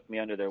another, took me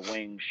under their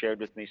wing, shared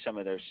with me some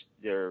of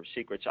their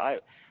secrets. I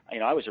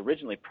was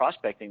originally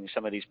prospecting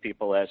some of these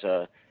people as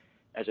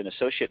an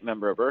associate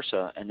member of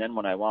IHRSA, and then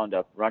when I wound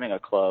up running a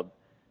club,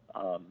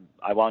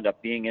 I wound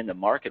up being in the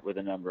market with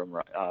a number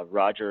of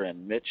Roger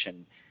and Mitch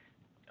and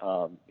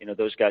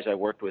Those guys I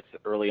worked with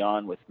early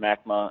on with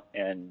MACMA,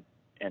 and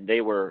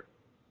they were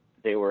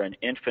an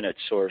infinite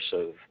source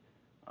of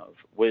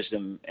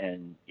wisdom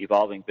and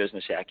evolving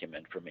business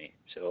acumen for me.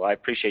 So I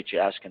appreciate you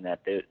asking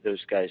that.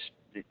 Those guys,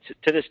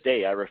 to this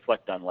day, I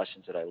reflect on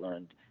lessons that I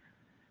learned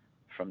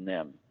from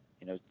them.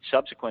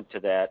 Subsequent to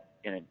that,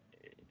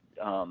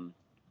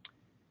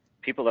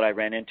 people that I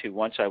ran into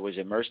once I was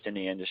immersed in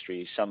the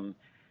industry, some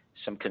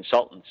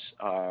consultants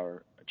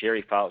are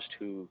Jerry Faust,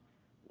 who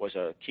was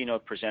a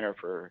keynote presenter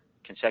for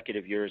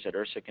consecutive years at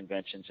IRSA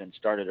conventions and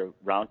started a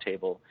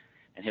roundtable,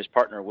 and his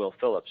partner Will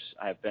Phillips.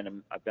 I've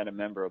been a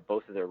member of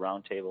both of their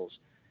roundtables.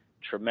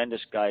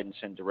 Tremendous guidance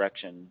and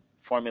direction.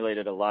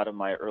 Formulated a lot of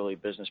my early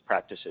business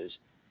practices.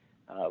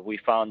 We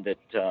found that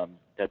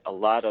a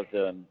lot of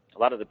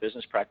the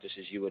business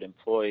practices you would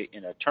employ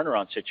in a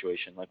turnaround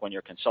situation, like when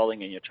you're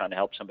consulting and you're trying to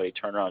help somebody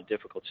turn around a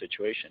difficult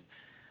situation,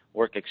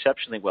 work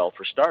exceptionally well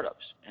for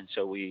startups. And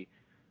so we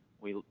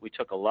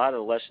took a lot of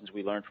the lessons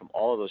we learned from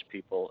all of those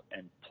people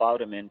and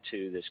plowed them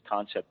into this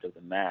concept of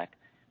the MAC,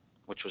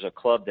 which was a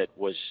club that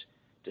was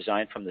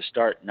designed from the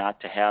start not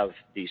to have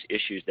these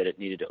issues that it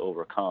needed to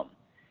overcome.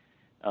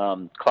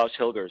 Klaus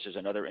Hilgers is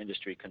another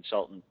industry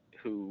consultant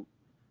who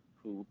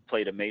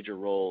played a major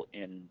role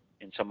in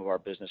some of our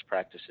business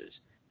practices.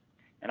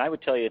 And I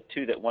would tell you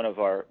too that one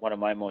of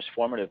my most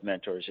formative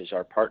mentors is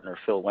our partner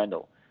Phil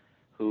Wendell,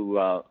 who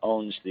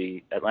owns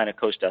the Atlantic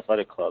Coast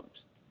Athletic Club.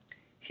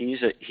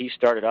 He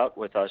started out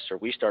with us, or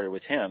we started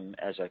with him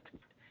as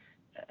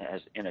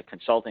in a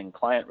consulting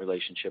client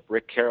relationship.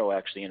 Rick Caro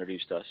actually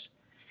introduced us.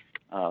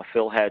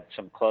 Phil had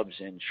some clubs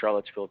in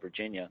Charlottesville,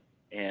 Virginia,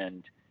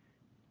 and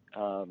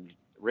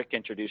Rick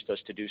introduced us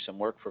to do some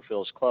work for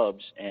Phil's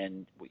clubs,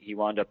 and he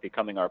wound up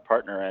becoming our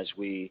partner as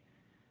we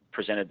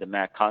presented the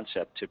MAC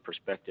concept to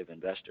prospective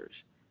investors.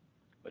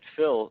 But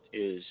Phil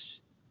is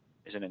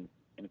an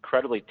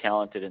incredibly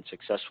talented and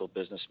successful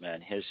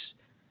businessman. His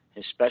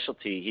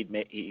specialty,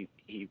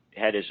 he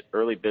had his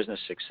early business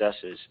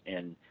successes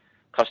in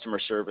customer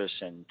service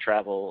and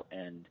travel,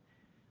 and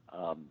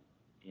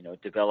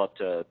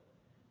developed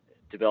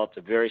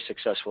a very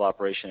successful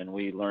operation, and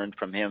we learned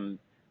from him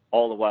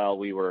all the while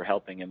we were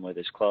helping him with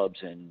his clubs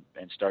and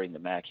starting the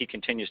MAC. He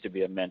continues to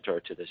be a mentor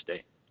to this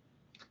day.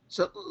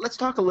 So let's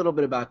talk a little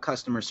bit about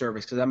customer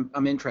service, because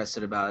I'm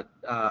interested about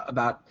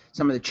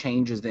some of the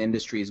changes the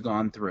industry has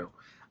gone through.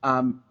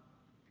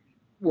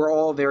 We're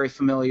all very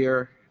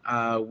familiar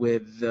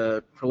with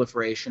the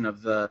proliferation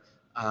of the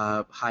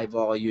high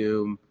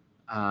volume,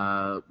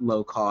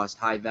 low cost,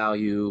 high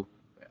value,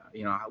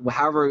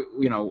 however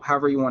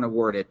you want to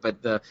word it,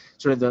 but the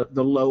sort of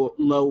the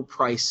low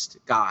priced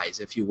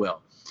guys, if you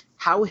will.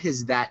 How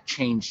has that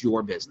changed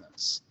your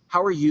business?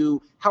 How are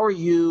you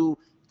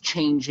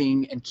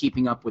changing and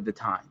keeping up with the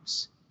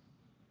times?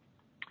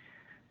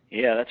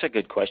 Yeah, that's a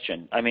good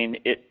question. I mean,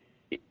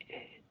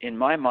 in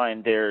my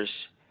mind,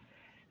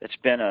 it's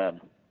been a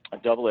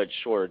double-edged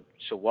sword.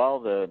 So while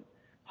the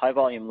high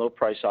volume, low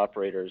price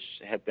operators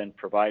have been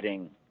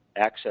providing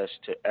access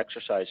to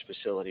exercise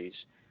facilities,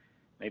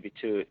 maybe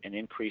to an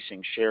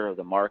increasing share of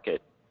the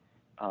market,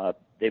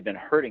 they've been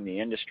hurting the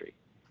industry.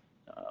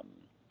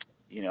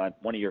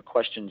 One of your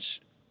questions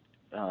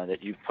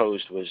that you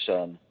posed was,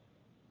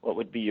 what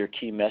would be your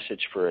key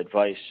message for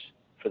advice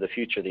for the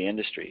future of the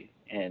industry?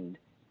 And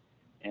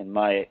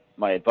my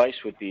advice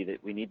would be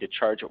that we need to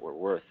charge what we're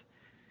worth.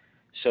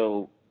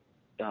 So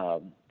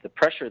the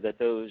pressure that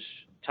those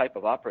type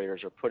of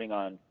operators are putting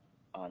on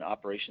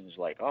operations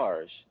like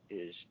ours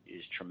is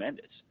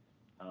tremendous.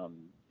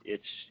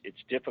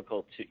 It's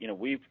difficult to,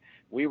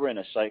 we were in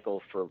a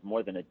cycle for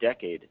more than a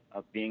decade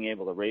of being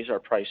able to raise our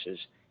prices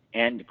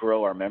and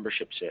grow our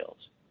membership sales.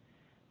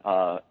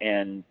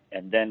 And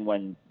then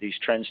when these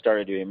trends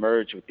started to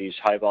emerge with these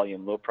high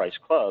volume, low price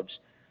clubs,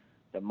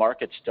 the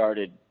market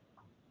started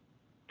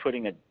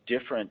putting a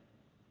different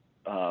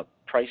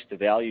price to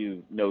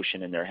value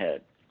notion in their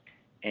head.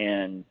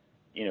 And,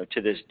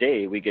 to this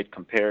day, we get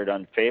compared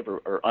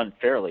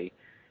unfairly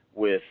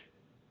with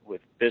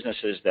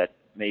businesses that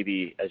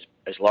maybe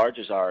as large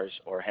as ours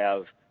or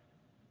have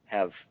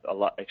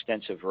a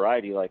extensive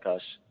variety like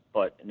us,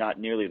 but not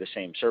nearly the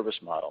same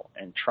service model.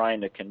 And trying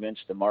to convince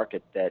the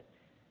market that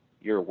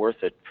you're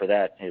worth it for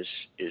that is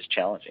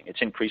challenging.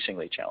 It's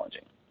increasingly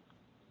challenging.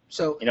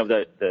 So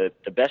the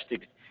best,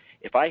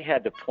 if I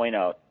had to point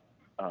out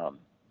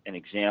an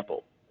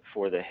example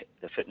for the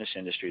fitness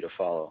industry to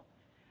follow,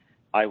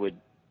 I would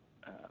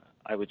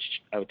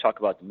talk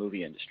about the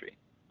movie industry.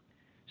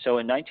 So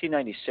in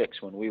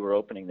 1996, when we were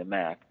opening the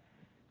MAC,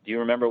 do you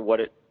remember what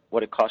it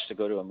cost to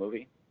go to a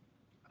movie?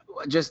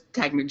 Just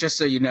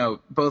so you know,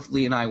 both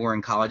Lee and I were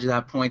in college at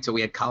that point, so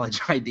we had college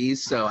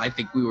IDs. So I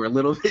think we were a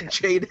little bit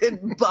jaded.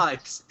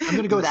 But I'm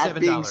going to go with $7.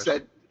 Being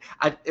said,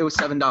 it was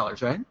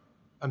 $7, right?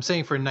 I'm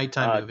saying for a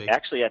nighttime movie.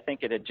 Actually, I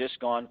think it had just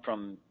gone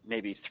from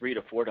maybe $3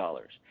 to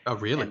 $4. Oh,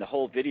 really? And the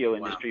whole video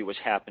industry was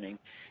happening,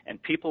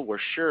 and people were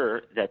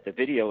sure that the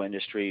video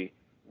industry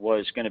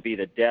was going to be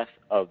the death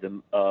of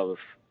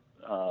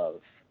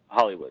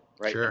Hollywood,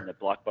 right? Sure. And the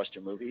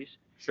blockbuster movies.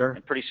 Sure.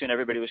 And pretty soon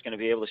everybody was going to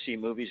be able to see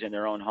movies in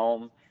their own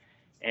home.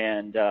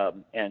 And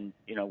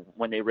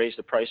when they raised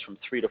the price from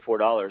 $3 to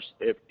 $4,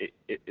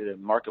 the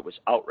market was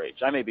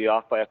outraged. I may be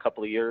off by a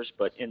couple of years,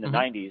 but in the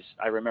 '90s,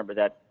 I remember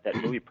that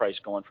movie price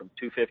going from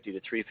 $250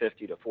 to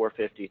 $350 to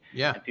 $450,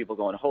 Yeah. and people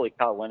going, "Holy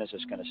cow, when is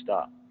this going to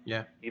stop?"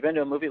 Yeah. You been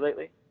to a movie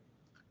lately?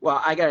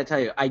 Well, I got to tell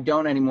you, I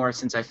don't anymore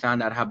since I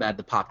found out how bad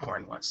the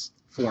popcorn was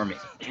for me.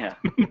 Yeah.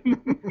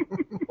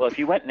 Well, if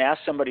you went and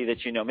asked somebody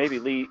that you know, maybe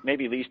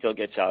Lee still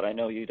gets out. I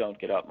know you don't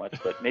get out much,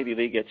 but maybe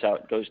Lee gets out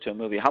and goes to a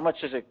movie. How much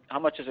does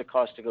it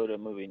cost to go to a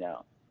movie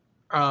now?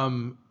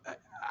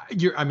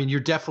 You're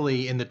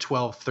definitely in the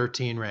 12,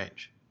 13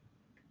 range.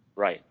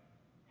 Right.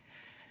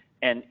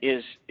 And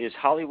is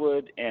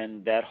Hollywood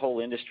and that whole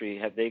industry,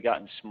 have they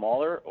gotten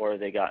smaller or have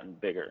they gotten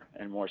bigger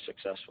and more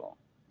successful?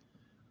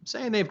 I'm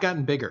saying they've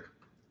gotten bigger.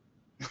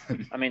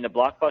 I mean, the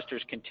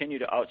blockbusters continue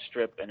to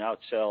outstrip and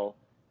outsell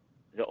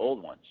the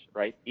old ones,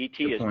 right?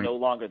 E.T. is no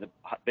longer the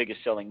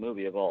biggest selling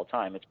movie of all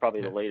time. It's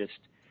probably the latest,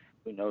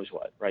 who knows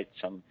what, right?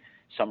 Some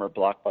summer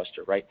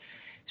blockbuster, right?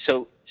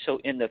 So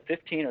in the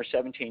 15 or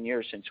 17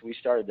 years since we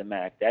started the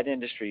MAC, that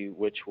industry,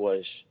 which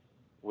was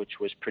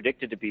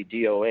predicted to be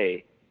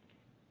DOA,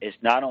 is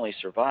not only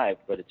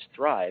survived, but it's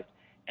thrived,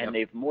 and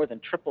they've more than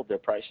tripled their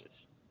prices.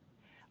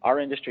 Our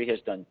industry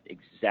has done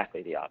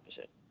exactly the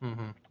opposite.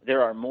 Mm-hmm.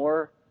 There are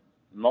more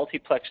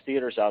multiplex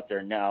theaters out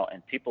there now,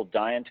 and people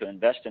dying to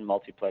invest in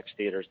multiplex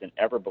theaters than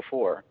ever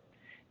before,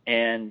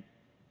 and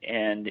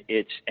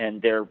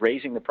they're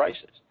raising the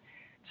prices.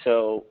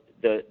 So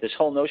this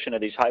whole notion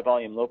of these high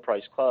volume, low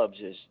price clubs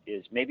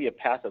is maybe a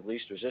path of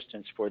least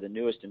resistance for the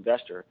newest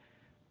investor,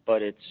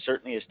 but it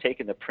certainly has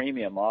taken the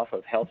premium off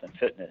of health and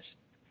fitness,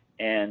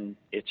 and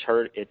it's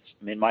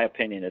in my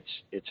opinion,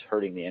 it's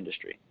hurting the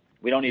industry.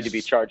 We don't need to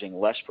be charging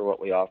less for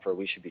what we offer.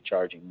 We should be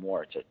charging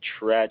more. It's a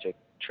tragic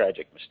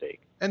mistake.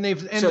 And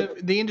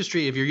the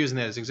industry, if you're using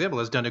that as an example,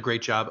 has done a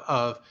great job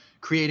of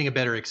creating a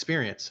better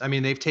experience. I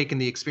mean, they've taken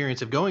the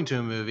experience of going to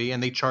a movie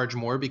and they charge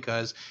more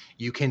because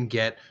you can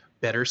get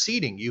better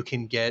seating. You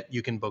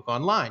can book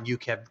online. You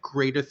have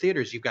greater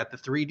theaters. You've got the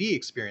 3D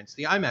experience,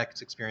 the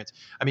IMAX experience.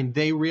 I mean,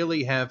 they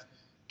really have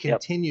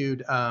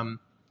continued.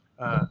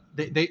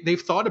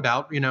 They've thought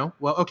about,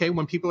 well, okay,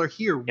 when people are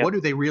here, what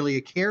do they really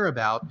care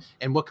about,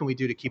 and what can we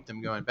do to keep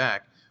them going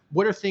back?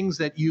 What are things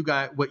that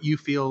what you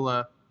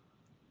feel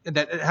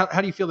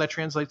how do you feel that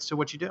translates to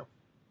what you do,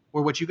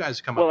 or what you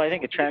guys come up with? Well, I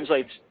think it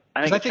translates.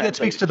 I think that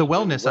speaks to the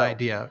wellness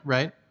idea,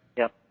 right?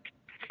 Yeah,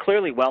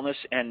 clearly wellness,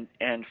 and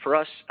for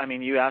us, I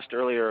mean, you asked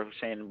earlier,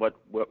 saying what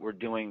we're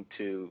doing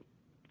to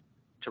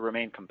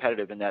remain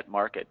competitive in that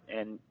market,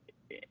 and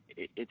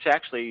it's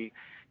actually.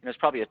 It's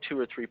probably a 2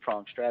 or 3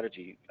 pronged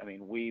strategy. I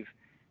mean, we've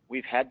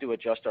had to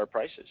adjust our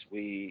prices.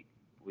 We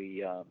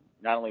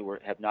not only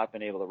have not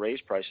been able to raise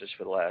prices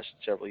for the last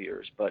several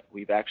years, but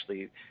we've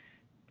actually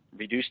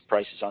reduced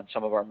prices on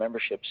some of our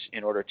memberships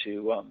in order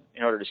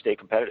to stay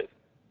competitive.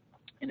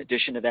 In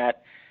addition to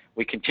that,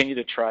 we continue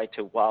to try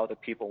to wow the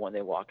people when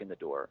they walk in the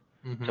door.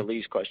 Mm-hmm. To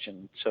Lee's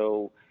question,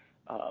 so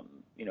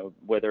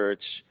whether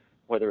it's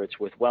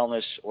with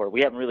wellness, or we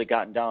haven't really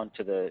gotten down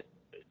to the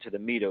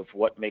meat of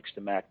what makes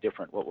the MAC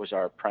different, what was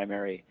our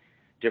primary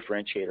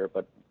differentiator,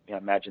 but I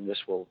imagine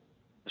this will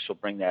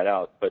bring that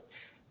out. But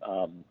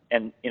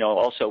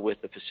also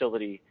with the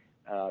facility,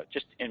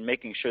 just in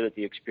making sure that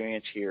the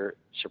experience here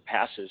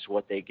surpasses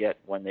what they get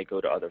when they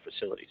go to other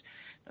facilities.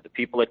 Now, the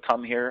people that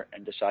come here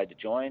and decide to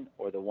join,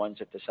 or the ones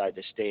that decide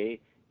to stay,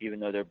 even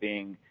though they're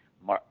being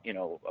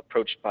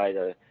approached by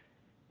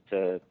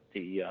the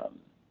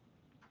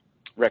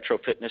Retro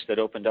Fitness that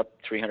opened up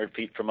 300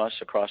 feet from us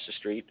across the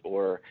street,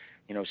 or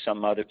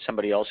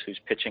somebody else who's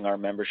pitching our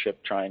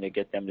membership, trying to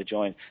get them to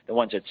join. The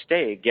ones that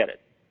stay get it.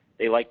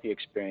 They like the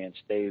experience.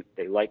 They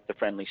like the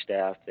friendly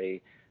staff.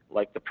 They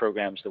like the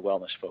programs, the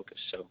wellness focus.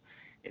 So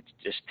it's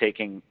just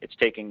taking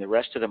the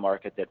rest of the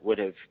market that would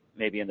have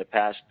maybe in the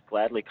past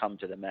gladly come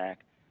to the MAC,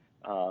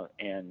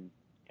 and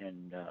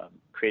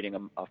creating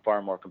a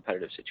far more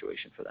competitive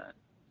situation for that.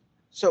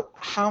 So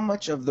how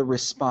much of the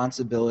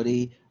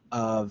responsibility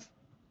of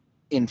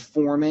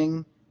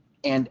informing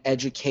and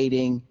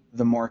educating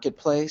the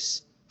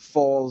marketplace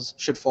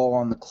should fall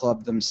on the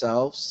club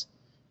themselves,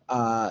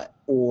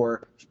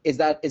 or is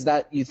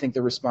that you think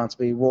the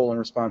role and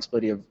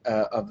responsibility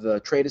of the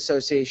trade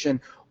association,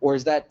 or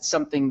is that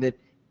something that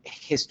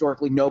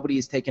historically nobody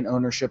has taken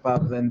ownership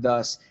of, and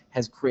thus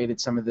has created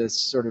some of this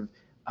sort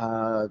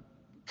of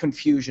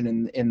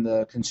confusion in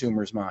the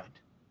consumer's mind?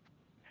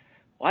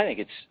 Well, I think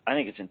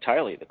it's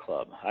entirely the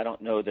club. I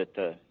don't know that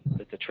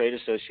the trade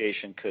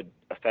association could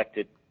affect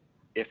it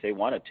if they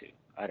wanted to.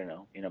 I don't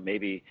know.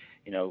 Maybe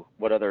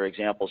what other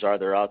examples are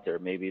there out there?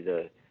 Maybe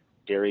the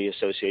Dairy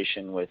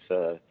Association with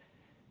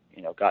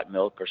Got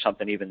Milk or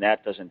something. Even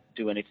that doesn't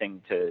do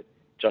anything to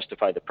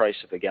justify the price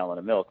of a gallon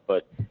of milk.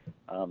 But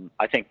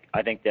I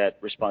think that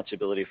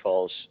responsibility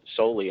falls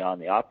solely on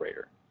the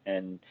operator.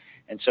 And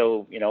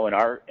so in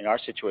our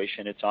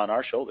situation, it's on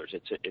our shoulders.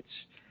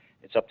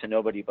 It's up to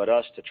nobody but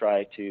us to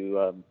try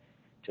to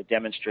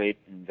demonstrate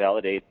and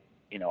validate,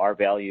 our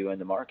value in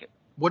the market.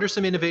 What are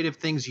some innovative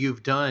things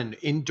you've done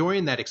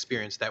during that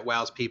experience that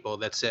wows people,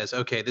 that says,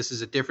 okay, this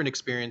is a different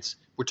experience.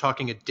 We're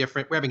having a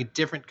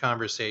different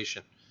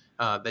conversation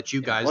that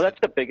you guys. Well, that's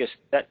the biggest.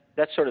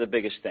 That's sort of the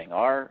biggest thing.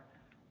 Our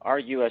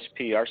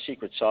USP, our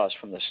secret sauce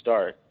from the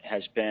start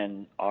has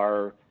been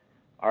our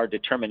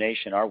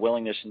determination, our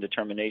willingness and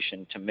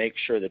determination to make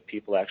sure that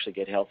people actually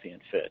get healthy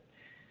and fit.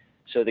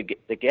 So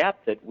the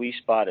gap that we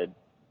spotted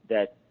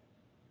that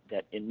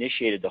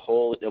initiated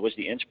that was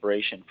the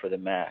inspiration for the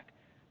MAC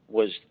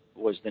was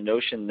the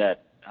notion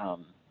that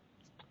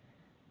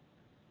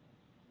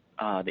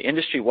the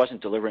industry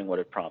wasn't delivering what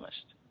it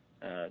promised.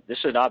 This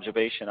is an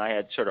observation I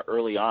had sort of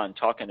early on,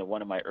 talking to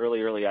one of my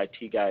early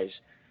IT guys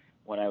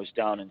when I was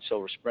down in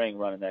Silver Spring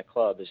running that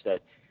club, is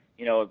that,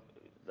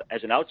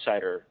 as an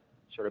outsider,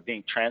 sort of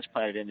being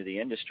transplanted into the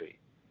industry,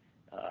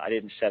 I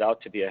didn't set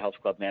out to be a health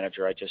club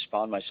manager. I just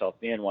found myself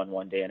being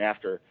one day, and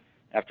after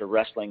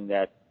wrestling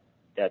that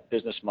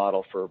business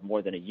model for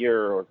more than a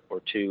year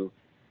or two,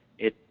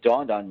 it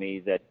dawned on me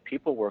that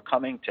people were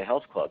coming to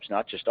health clubs,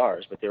 not just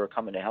ours, but they were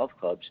coming to health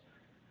clubs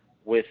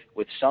with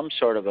some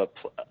sort of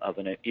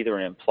either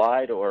an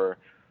implied or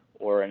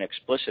an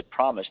explicit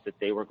promise that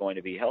they were going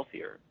to be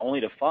healthier, only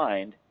to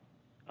find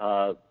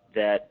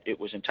that it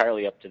was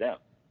entirely up to them.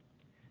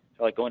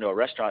 So like going to a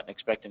restaurant and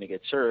expecting to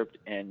get served,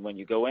 and when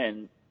you go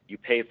in, you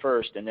pay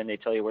first, and then they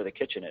tell you where the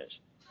kitchen is.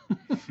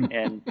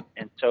 and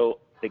so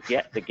the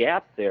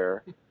gap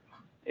there.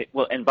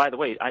 And by the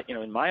way,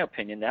 in my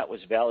opinion, that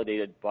was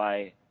validated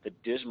by the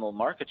dismal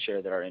market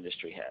share that our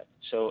industry had.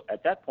 So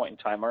at that point in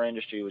time, our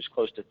industry was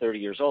close to 30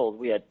 years old.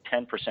 We had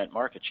 10%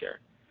 market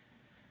share.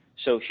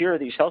 So here are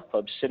these health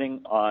clubs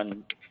sitting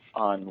on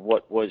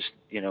what was,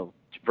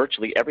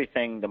 virtually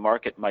everything the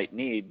market might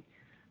need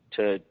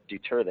to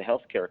deter the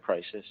healthcare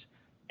crisis,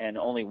 and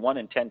only 1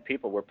 in 10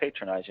 people were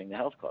patronizing the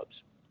health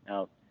clubs.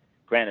 Now,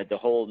 granted, the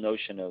whole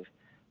notion of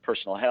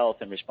personal health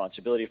and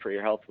responsibility for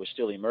your health was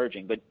still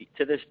emerging, but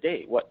to this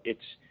day,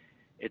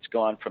 it's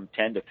gone from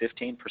 10 to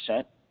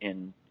 15%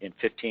 in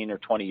 15 or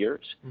 20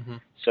 years. Mm-hmm.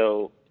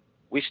 So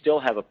we still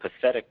have a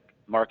pathetic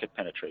market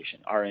penetration,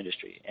 our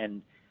industry,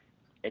 and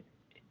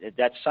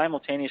that's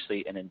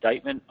simultaneously an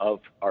indictment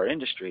of our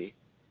industry,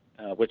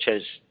 which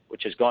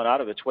has gone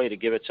out of its way to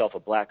give itself a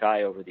black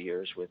eye over the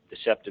years with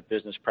deceptive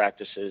business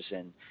practices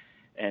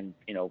and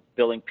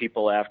billing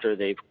people after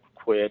they've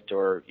quit,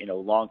 or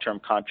long-term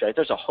contract.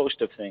 There's a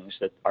host of things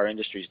that our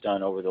industry's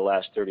done over the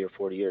last 30 or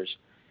 40 years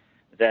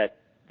that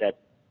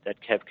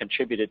have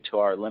contributed to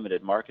our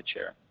limited market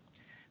share.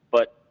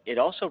 But it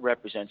also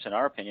represents, in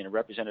our opinion, it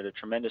represented a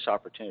tremendous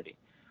opportunity.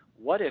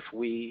 What if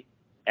we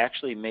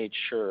actually made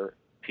sure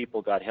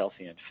people got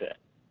healthy and fit?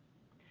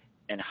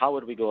 And how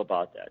would we go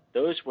about that?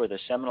 Those were the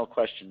seminal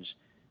questions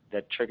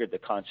that triggered the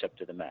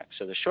concept of the MAC.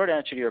 So the short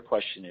answer to your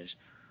question is,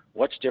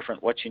 what's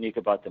different, what's unique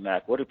about the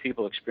MAC? What do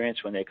people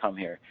experience when they come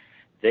here?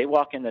 They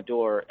walk in the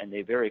door and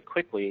they very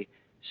quickly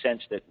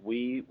sense that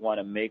we want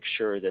to make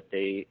sure that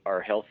they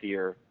are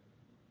healthier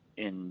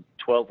in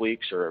 12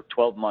 weeks or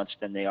 12 months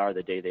than they are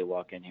the day they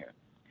walk in here.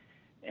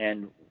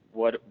 And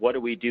what do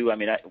we do? I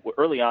mean,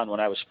 early on when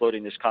I was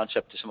floating this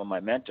concept to some of my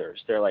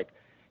mentors, they're like,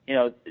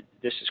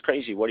 this is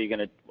crazy. What are you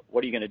going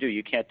to do?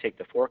 You can't take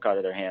the fork out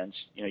of their hands.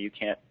 You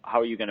can't. How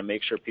are you going to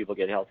make sure people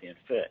get healthy and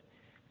fit?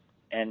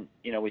 And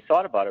we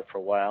thought about it for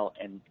a while,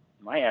 and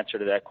my answer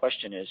to that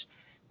question is,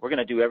 we're going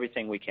to do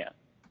everything we can,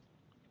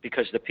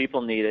 because the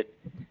people need it.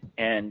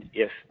 And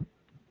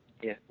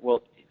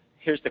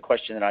here's the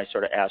question that I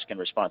sort of ask in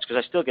response,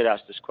 because I still get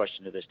asked this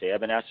question to this day. I've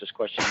been asked this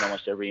question in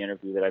almost every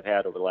interview that I've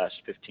had over the last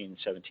 15,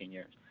 17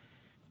 years.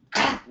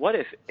 What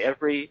if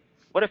every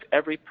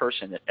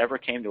person that ever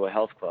came to a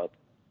health club,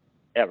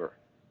 ever,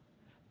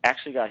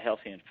 actually got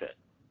healthy and fit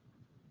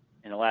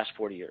in the last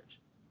 40 years?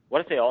 What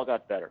if they all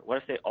got better? What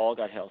if they all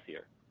got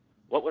healthier?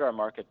 What would our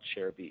market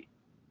share be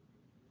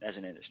as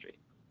an industry?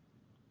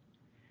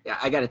 Yeah,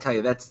 I got to tell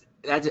you, that's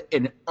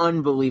an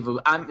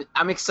unbelievable.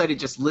 I'm excited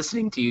just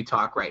listening to you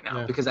talk right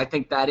now, because I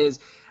think that is,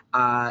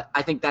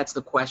 I think that's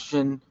the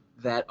question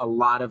that a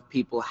lot of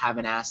people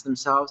haven't asked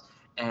themselves.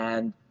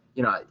 And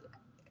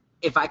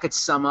if I could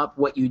sum up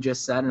what you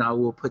just said, and I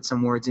will put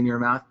some words in your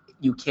mouth,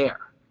 you care.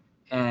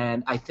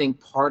 And I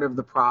think part of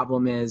the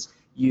problem is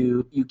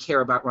you care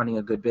about running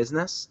a good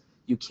business.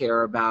 You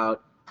care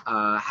about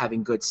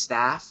having good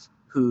staff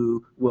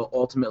who will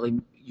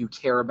ultimately, you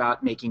care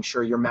about making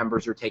sure your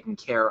members are taken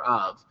care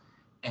of.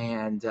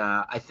 And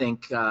I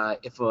think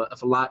if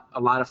a lot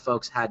of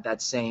folks had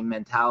that same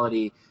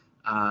mentality,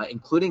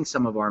 including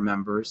some of our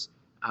members,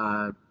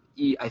 I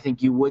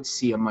think you would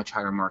see a much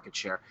higher market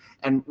share.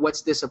 And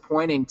what's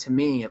disappointing to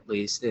me, at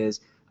least,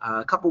 is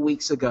a couple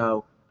weeks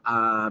ago,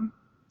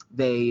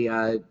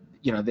 they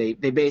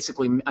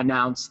basically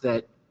announced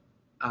that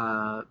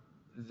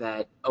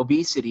that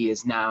obesity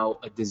is now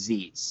a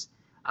disease.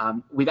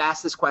 We've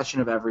asked this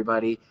question of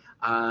everybody.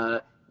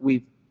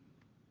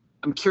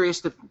 I'm curious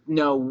to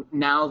know,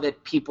 now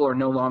that people are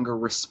no longer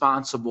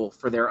responsible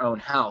for their own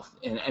health,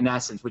 in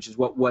essence, which is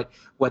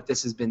what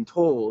this has been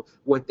told,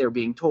 what they're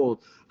being told.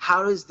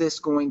 How is this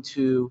going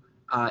to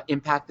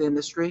impact the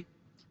industry?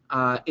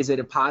 Is it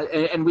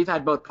and we've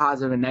had both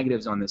positive and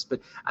negatives on this,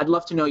 but I'd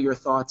love to know your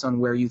thoughts on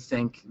where you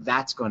think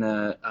that's going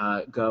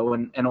to go,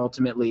 and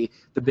ultimately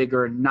the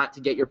bigger, not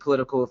to get your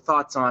political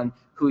thoughts on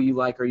who you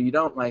like or you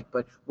don't like,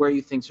 but where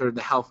you think sort of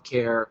the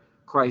healthcare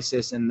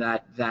crisis and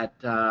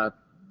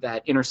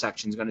that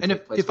intersection is going to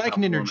take place. If I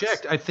can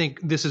interject, I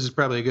think this is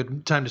probably a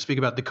good time to speak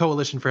about the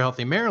Coalition for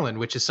Healthy Maryland,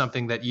 which is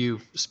something that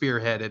you've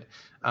spearheaded,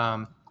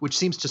 which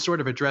seems to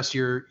sort of address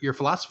your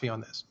philosophy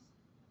on this.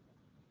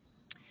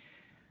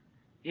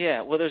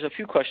 Yeah, well, there's a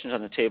few questions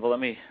on the table. Let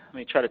me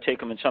try to take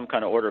them in some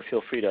kind of order.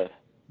 Feel free to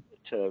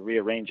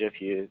rearrange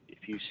if you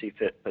see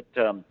fit. But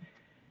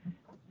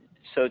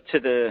so to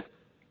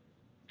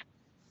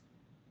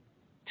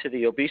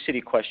the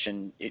obesity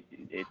question,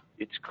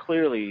 it's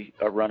clearly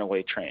a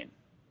runaway train.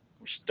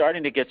 We're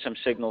starting to get some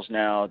signals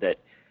now that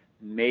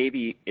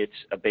maybe it's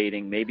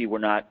abating. Maybe we're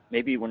not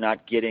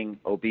getting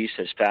obese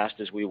as fast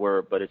as we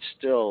were, but it's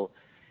still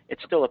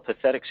a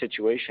pathetic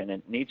situation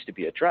and needs to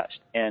be addressed.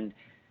 And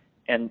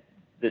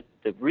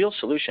the real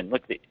solution,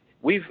 look,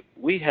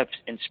 we have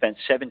spent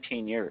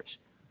 17 years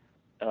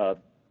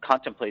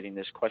contemplating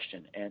this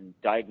question and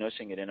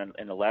diagnosing it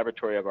in a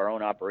laboratory of our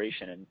own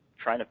operation and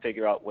trying to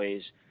figure out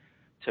ways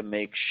to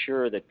make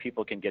sure that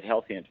people can get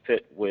healthy and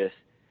fit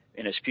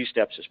in as few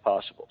steps as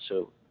possible.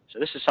 So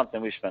this is something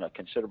we've spent a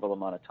considerable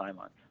amount of time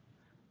on.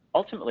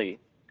 Ultimately,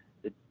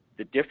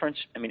 the difference,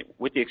 I mean,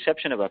 with the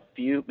exception of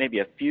maybe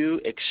a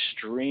few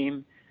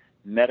extreme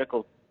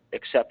medical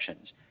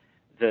exceptions,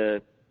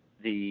 the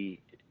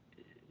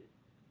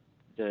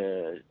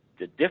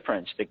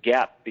difference, the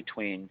gap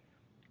between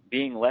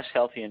being less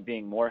healthy and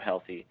being more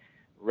healthy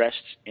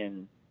rests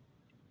in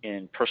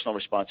personal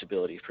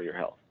responsibility for your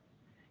health.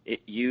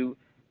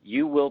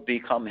 You will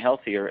become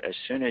healthier as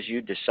soon as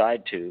you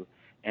decide to,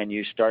 and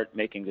you start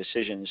making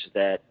decisions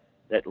that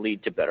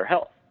lead to better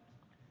health.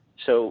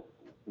 So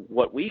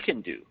what we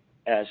can do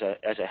as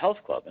a health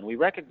club, and we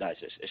recognize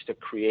this, is to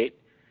create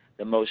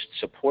the most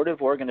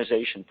supportive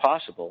organization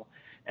possible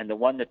and the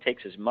one that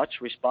takes as much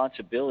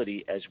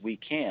responsibility as we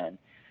can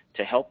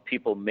to help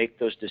people make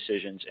those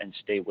decisions and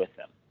stay with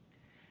them.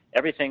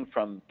 Everything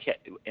from,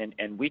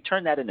 and we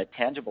turn that into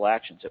tangible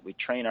actions that we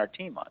train our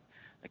team on.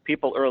 Like,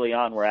 people early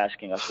on were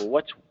asking us, well,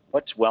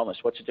 what's wellness?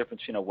 What's the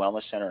difference between a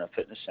wellness center and a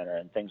fitness center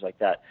and things like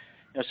that?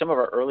 Some of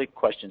our early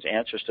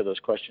answers to those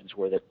questions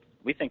were that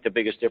we think the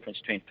biggest difference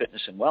between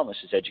fitness and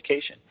wellness is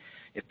education.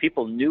 If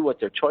people knew what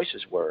their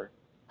choices were,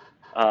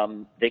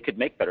 they could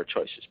make better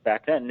choices.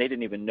 Back then, they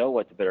didn't even know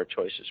what the better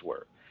choices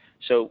were.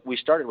 So we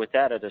started with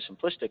that at a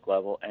simplistic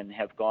level and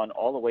have gone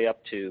all the way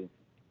up to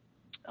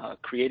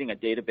creating a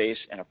database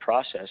and a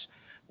process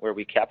where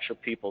we capture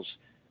people's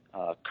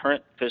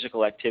current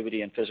physical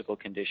activity and physical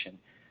condition.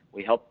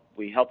 We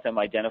help them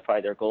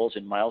identify their goals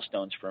and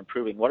milestones for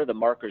improving. What are the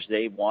markers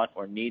they want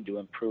or need to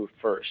improve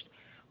first?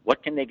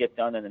 What can they get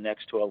done in the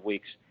next 12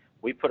 weeks?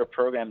 We put a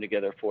program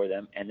together for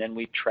them, and then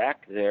we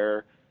track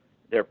their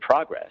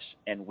progress,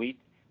 and we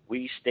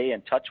stay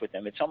in touch with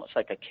them. It's almost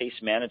like a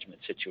case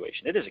management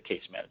situation. It is a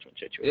case management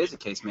situation. It is a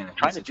case management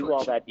Trying situation. to do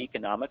all that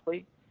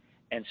economically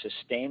and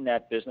sustain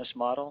that business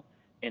model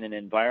in an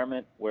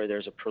environment where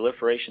there's a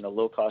proliferation of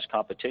low-cost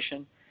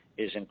competition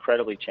is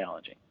incredibly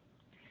challenging.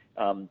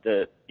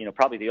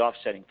 Probably the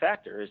offsetting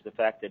factor is the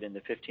fact that in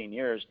the 15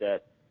 years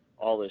that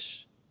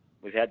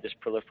we've had this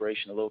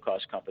proliferation of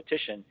low-cost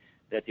competition,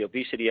 that the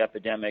obesity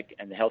epidemic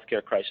and the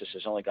healthcare crisis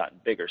has only gotten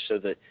bigger. So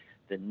the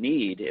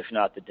need, if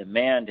not the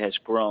demand, has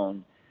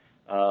grown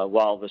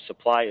while the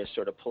supply is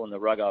sort of pulling the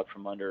rug out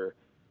from under,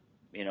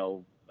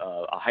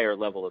 a higher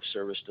level of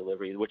service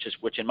delivery,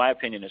 which in my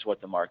opinion is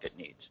what the market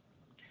needs.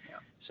 Yeah.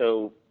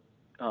 So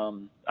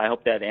I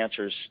hope that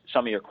answers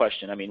some of your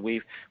question. I mean,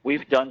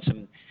 we've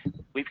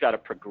got a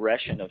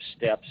progression of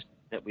steps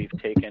that we've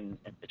taken.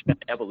 It's been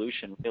an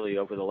evolution really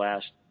over the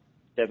last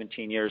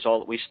 17 years.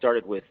 We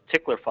started with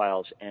tickler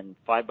files and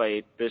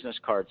 5x8 business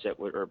cards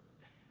or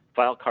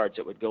file cards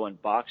that would go in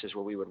boxes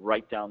where we would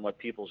write down what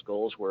people's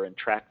goals were and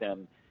track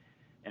them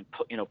and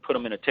put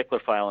them in a tickler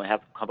file and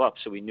have them come up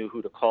so we knew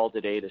who to call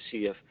today to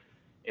see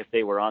if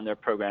they were on their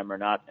program or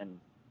not. And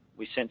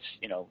we since,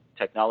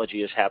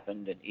 technology has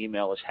happened and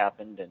email has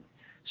happened and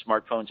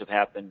smartphones have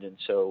happened. And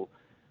so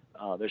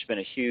there's been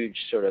a huge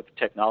sort of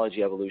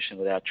technology evolution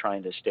without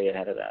trying to stay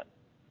ahead of that.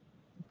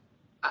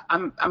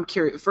 I'm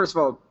curious. First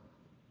of all,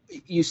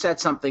 you said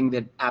something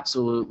that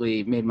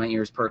absolutely made my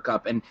ears perk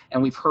up, and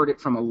we've heard it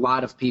from a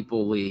lot of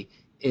people, Lee,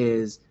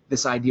 is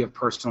this idea of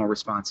personal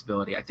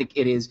responsibility. I think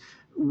it is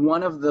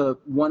one of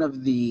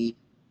the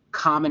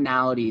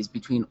commonalities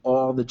between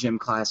all the gym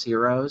class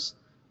heroes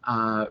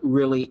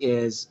really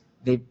is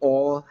they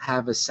all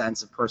have a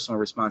sense of personal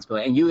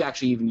responsibility. And you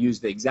actually even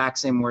use the exact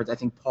same words. I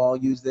think Paul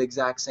used the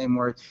exact same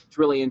words. It's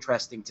really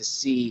interesting to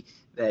see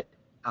that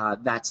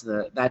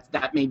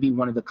that may be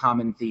one of the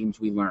common themes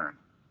we learn.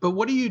 But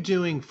what are you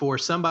doing for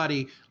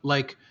somebody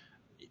like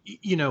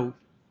you know,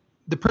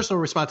 the personal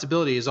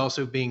responsibility is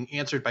also being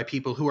answered by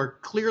people who are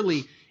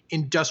clearly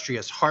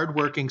industrious,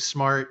 hardworking,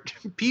 smart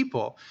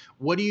people.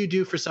 What do you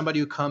do for somebody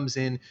who comes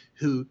in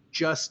who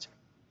just,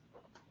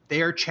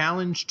 they are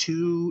challenged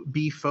to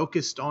be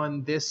focused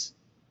on this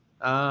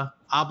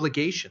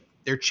obligation?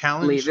 They're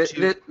challenged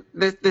Lee,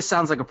 this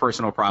sounds like a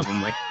personal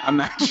problem, Lee. I'm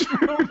not sure.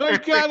 Oh my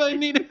God, I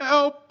need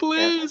help,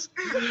 please.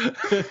 No,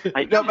 but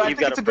I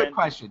think it's a good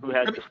question. Who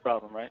has this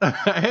problem, right?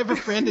 I have a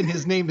friend and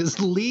his name is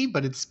Lee,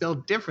 but it's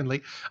spelled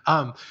differently.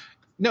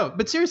 No,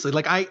 but seriously,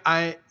 like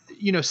I,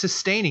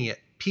 sustaining it.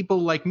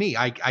 People like me,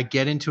 I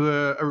get into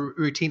a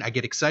routine. I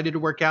get excited to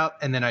work out,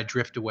 and then I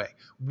drift away.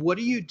 What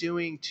are you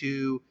doing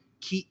to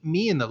keep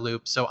me in the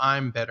loop so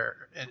I'm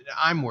better and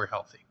I'm more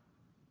healthy?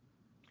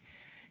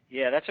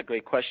 Yeah, that's a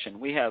great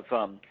question. We have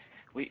our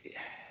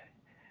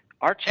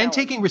challenge and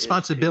taking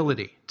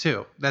responsibility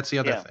too. That's the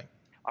other thing.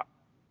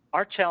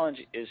 Our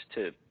challenge is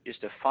to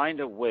find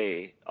a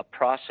way, a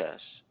process.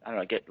 I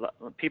don't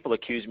know. People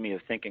accuse me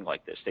of thinking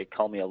like this. They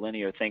call me a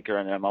linear thinker,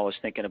 and I'm always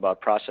thinking about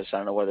process. I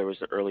don't know whether it was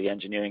the early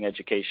engineering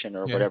education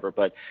or whatever,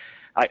 but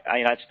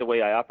I that's the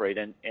way I operate.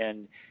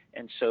 And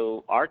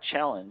so our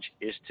challenge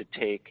is to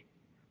take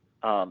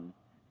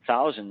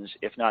thousands,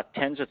 if not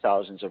tens of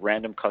thousands, of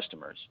random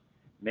customers,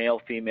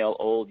 male, female,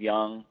 old,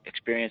 young,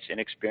 experienced,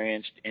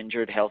 inexperienced,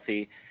 injured,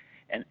 healthy,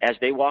 and as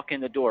they walk in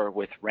the door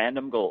with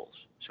random goals.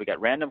 So we got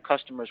random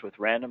customers with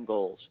random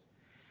goals.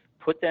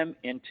 Put them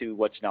into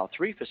what's now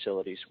 3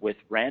 facilities with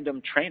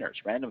random trainers,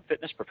 random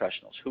fitness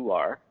professionals who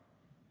are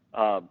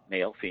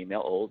male,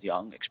 female, old,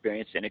 young,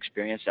 experienced,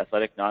 inexperienced,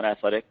 athletic,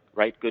 non-athletic,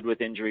 right, good with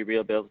injury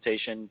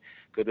rehabilitation,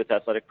 good with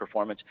athletic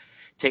performance.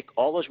 Take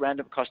all those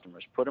random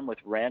customers, put them with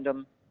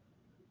random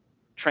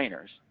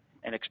trainers,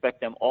 and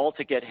expect them all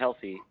to get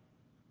healthy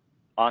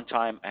on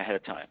time, ahead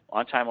of time,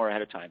 on time or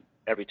ahead of time,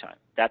 every time.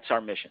 That's our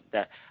mission.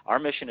 Our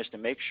mission is to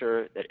make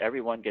sure that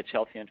everyone gets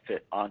healthy and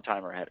fit on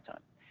time or ahead of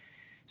time.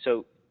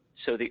 So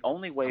the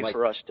only way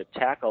for us to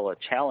tackle a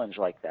challenge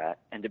like that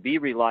and to be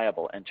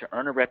reliable and to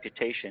earn a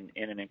reputation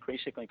in an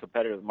increasingly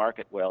competitive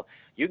market, well,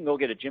 you can go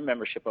get a gym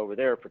membership over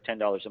there for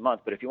 $10 a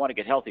month, but if you want to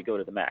get healthy, go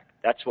to the Mac.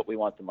 That's what we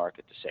want the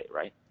market to say,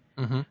 right?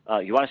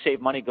 Mm-hmm. You want to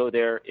save money, go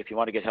there. If you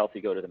want to get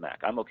healthy, go to the Mac.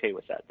 I'm okay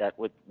with that.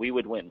 We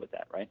would win with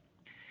that, right?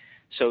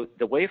 So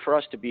the way for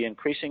us to be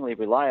increasingly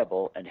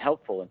reliable and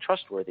helpful and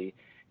trustworthy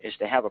is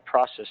to have a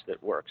process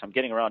that works. I'm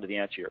getting around to the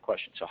answer to your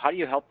question. So how do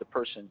you help the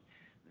person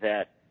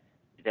that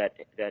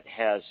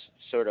has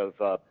sort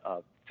of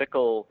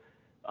fickle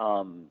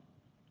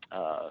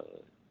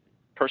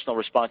personal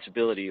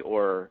responsibility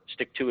or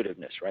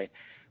stick-to-itiveness, right?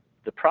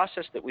 The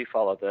process that we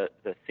follow,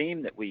 the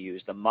theme that we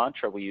use, the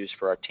mantra we use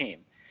for our team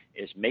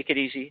is make it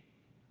easy,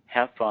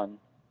 have fun,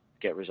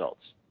 get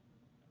results.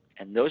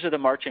 And those are the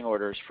marching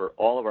orders for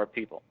all of our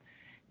people.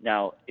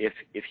 Now, if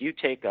you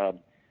take a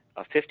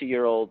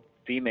 50-year-old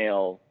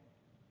female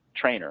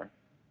trainer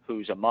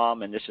who's a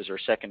mom and this is her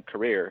second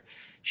career,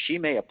 she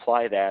may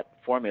apply that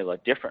formula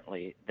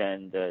differently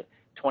than the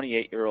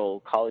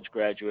 28-year-old college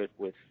graduate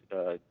with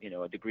a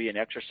degree in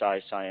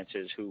exercise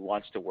sciences who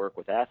wants to work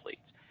with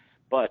athletes.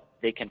 But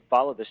they can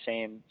follow the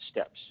same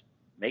steps.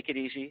 Make it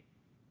easy,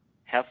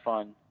 have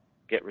fun,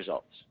 get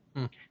results.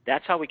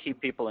 That's how we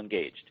keep people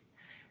engaged.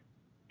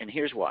 And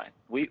here's why.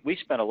 We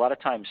spent a lot of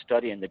time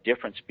studying the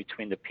difference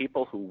between the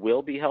people who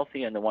will be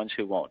healthy and the ones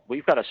who won't.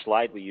 We've got a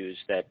slide we use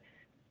that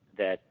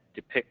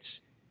depicts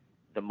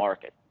the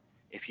market.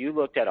 If you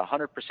looked at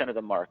 100% of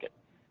the market,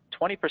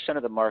 20%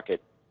 of the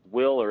market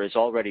will or is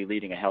already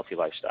leading a healthy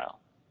lifestyle,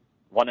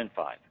 1 in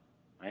 5,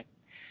 right?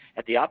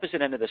 At the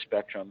opposite end of the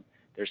spectrum,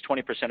 there's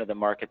 20% of the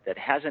market that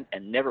hasn't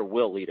and never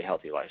will lead a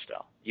healthy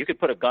lifestyle. You could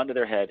put a gun to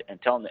their head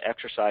and tell them to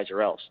exercise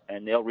or else,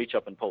 and they'll reach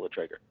up and pull the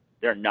trigger.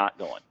 They're not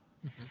going.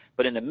 Mm-hmm.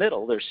 But in the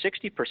middle, there's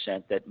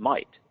 60% that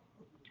might,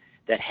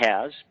 that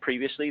has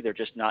previously, they're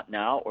just not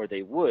now, or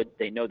they would,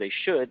 they know they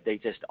should, they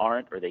just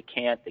aren't, or they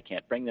can't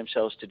bring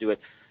themselves to do it.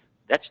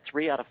 That's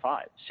 3 out of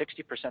 5,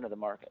 60% of the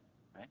market,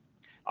 right?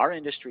 Our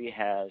industry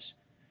has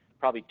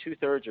probably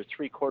 2/3 or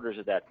 3/4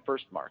 of that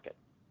first market.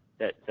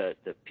 That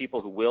the people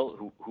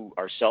who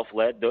are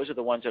self-led, those are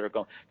the ones that are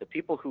going. The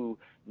people who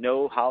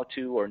know how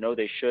to or know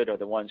they should are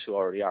the ones who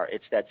already are.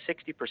 It's that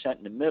 60%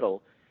 in the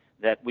middle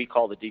that we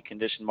call the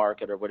deconditioned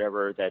market or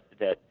whatever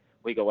that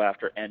we go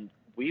after. And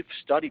we've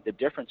studied the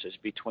differences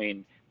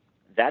between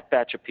that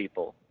batch of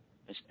people,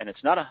 and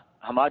it's not a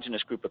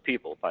homogeneous group of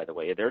people, by the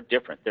way. They're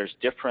different. There's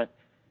different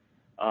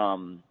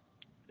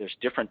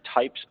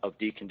types of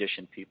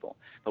deconditioned people.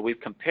 But we've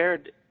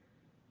compared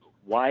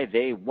why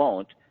they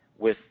won't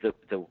with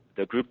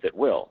the group that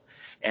will.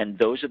 And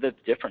those are the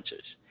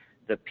differences.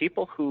 The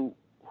people who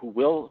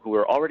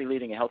are already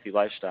leading a healthy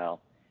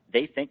lifestyle,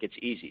 they think it's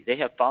easy. They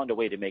have found a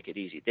way to make it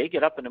easy. They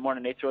get up in the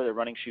morning, they throw their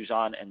running shoes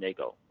on, and they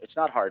go. It's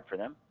not hard for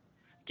them.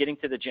 Getting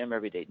to the gym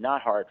every day,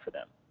 not hard for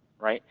them,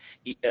 right?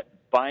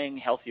 Buying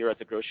healthier at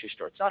the grocery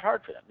store, it's not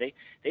hard for them.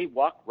 They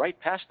walk right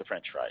past the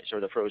French fries or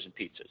the frozen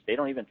pizzas. They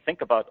don't even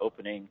think about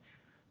opening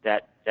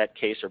that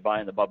case or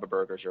buying the Bubba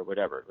Burgers or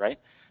whatever, right?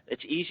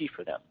 It's easy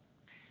for them.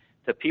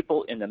 the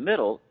people in the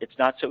middle, it's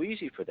not so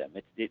easy for them.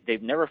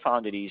 They've never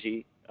found it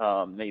easy.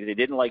 Maybe they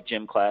didn't like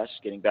gym class,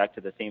 getting back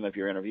to the theme of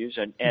your interviews,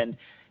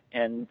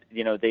 and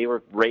they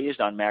were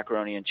raised on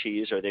macaroni and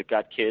cheese, or they've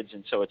got kids,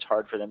 and so it's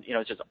hard for them.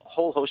 It's just a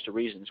whole host of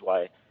reasons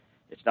why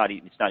it's not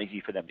easy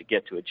for them to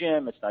get to a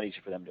gym. It's not easy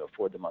for them to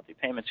afford the monthly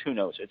payments. Who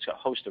knows? It's a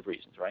host of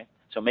reasons, right?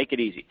 So make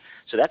it easy.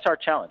 So that's our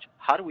challenge.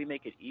 How do we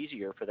make it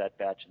easier for that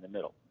batch in the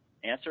middle?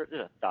 Answer,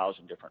 there's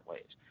 1,000 different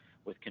ways,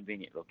 with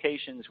convenient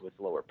locations, with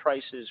lower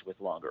prices, with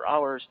longer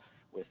hours,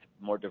 with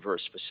more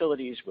diverse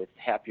facilities, with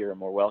happier and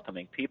more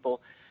welcoming people,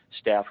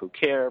 staff who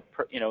care.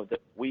 That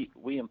we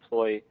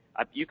employ.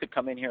 You could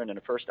come in here, and in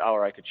the first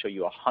hour, I could show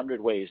you 100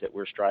 ways that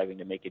we're striving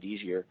to make it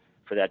easier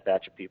for that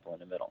batch of people in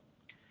the middle.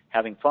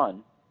 Having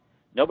fun.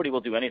 Nobody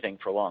will do anything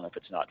for long if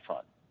it's not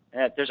fun.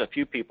 And there's a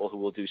few people who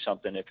will do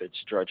something if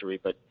it's drudgery,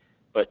 but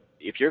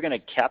if you're going to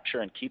capture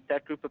and keep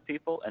that group of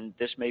people, and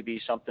this may be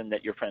something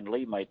that your friend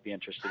Lee might be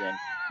interested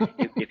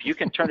in, if you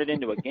can turn it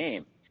into a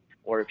game,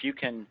 or if you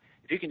can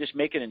just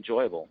make it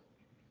enjoyable,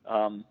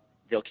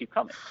 they'll keep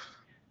coming.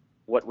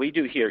 What we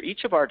do here,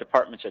 each of our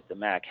departments at the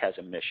MAC has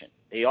a mission.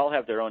 They all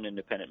have their own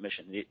independent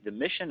mission. The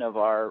mission of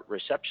our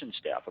reception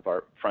staff, of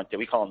our front, that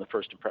we call them the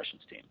First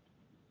Impressions team,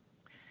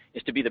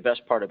 is to be the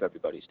best part of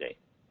everybody's day.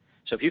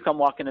 So if you come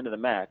walking into the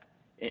MAC,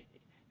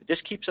 this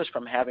keeps us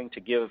from having to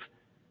give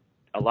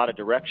a lot of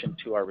direction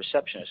to our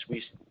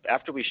receptionists.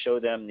 After we show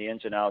them the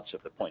ins and outs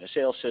of the point of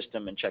sale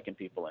system and checking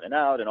people in and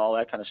out and all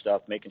that kind of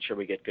stuff, making sure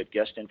we get good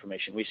guest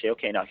information, we say,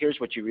 okay, now here's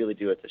what you really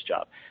do at this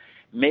job.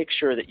 Make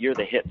sure that you're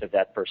the hit of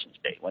that person's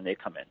day when they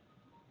come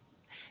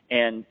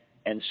in.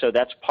 And so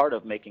that's part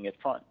of making it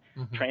fun.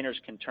 Mm-hmm. Trainers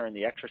can turn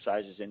the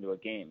exercises into a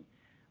game.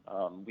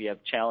 We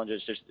have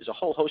challenges. There's a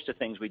whole host of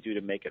things we do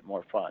to make it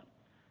more fun.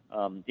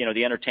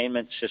 The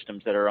entertainment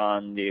systems that are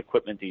on the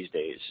equipment these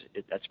days,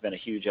 that's been a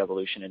huge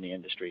evolution in the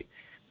industry.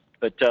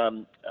 But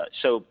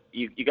so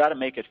you got to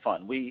make it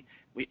fun. We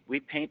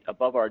paint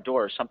above our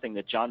door something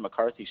that John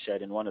McCarthy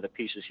said in one of the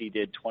pieces he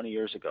did 20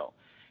 years ago,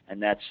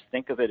 and that's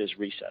think of it as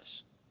recess.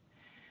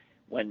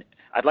 When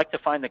I'd like to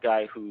find the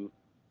guy who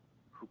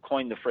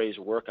coined the phrase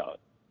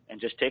workout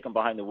and just take him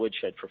behind the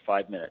woodshed for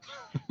 5 minutes,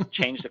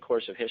 change the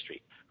course of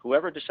history.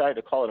 Whoever decided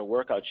to call it a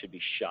workout should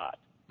be shot,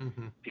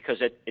 mm-hmm. because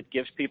it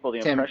gives people the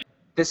impression.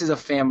 This is a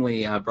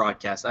family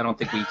broadcast. I don't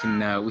think we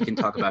can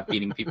talk about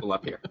beating people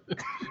up here.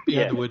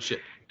 Behind the woodshed.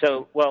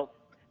 So, well.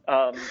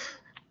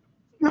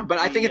 No, but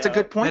I think it's a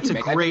good point. That's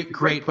a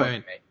great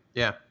point.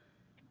 Yeah.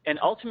 And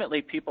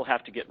ultimately, people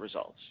have to get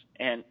results.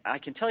 And I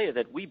can tell you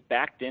that we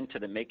backed into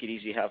the make it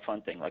easy, have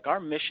fun thing. Like our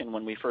mission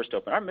when we first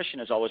opened, our mission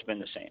has always been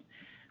the same.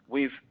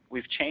 We've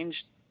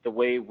changed the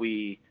way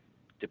we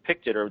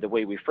depict it or the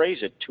way we phrase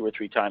it 2 or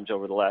 3 times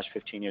over the last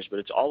 15 years, but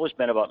it's always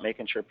been about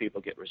making sure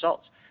people get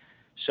results.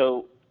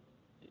 So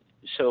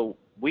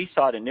we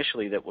thought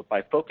initially that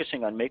by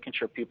focusing on making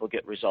sure people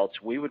get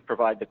results, we would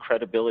provide the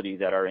credibility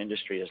that our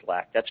industry has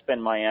lacked. That's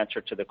been my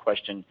answer to the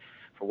question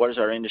for what does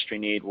our industry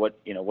need?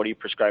 What do you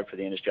prescribe for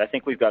the industry? I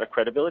think we've got a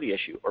credibility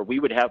issue, or we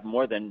would have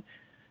more than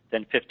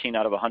 15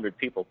 out of 100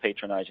 people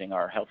patronizing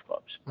our health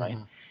clubs, right?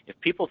 Mm-hmm. If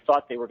people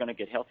thought they were going to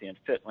get healthy and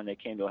fit when they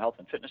came to a health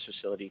and fitness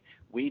facility,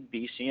 we'd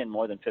be seeing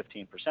more than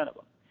 15% of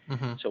them.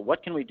 Mm-hmm. So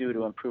what can we do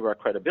to improve our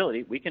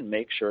credibility? We can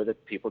make sure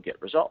that people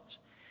get results.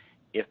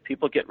 If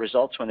people get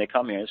results when they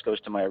come here, this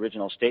goes to my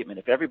original statement,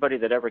 if everybody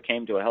that ever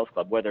came to a health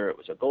club, whether it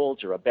was a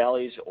Gold's or a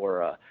Bally's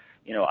or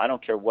I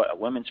don't care what, a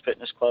women's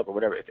fitness club or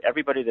whatever, if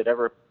everybody that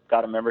ever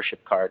got a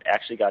membership card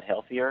actually got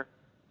healthier,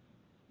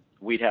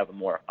 we'd have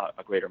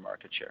a greater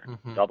market share.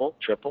 Mm-hmm. Double,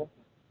 triple,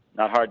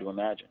 not hard to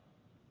imagine.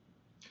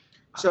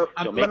 So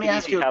let me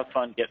ask you, have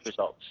fun, get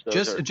results.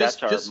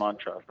 That's our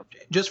mantra.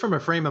 Just from a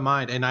frame of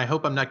mind, and I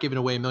hope I'm not giving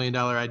away $1 million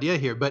idea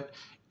here, but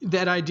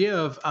that idea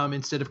of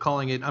instead of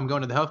calling it I'm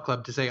going to the health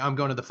club, to say I'm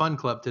going to the fun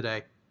club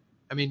today.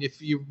 I mean,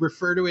 if you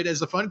refer to it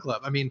as a fun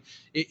club, I mean,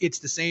 it's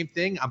the same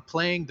thing. I'm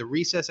playing the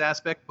recess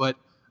aspect, but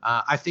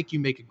I think you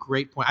make a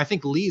great point. I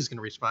think Lee's going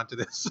to respond to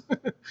this,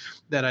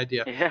 that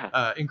idea,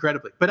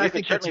 incredibly. But I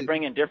think certainly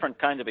bring in different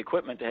kinds of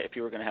equipment if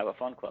you were going to have a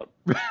fun club.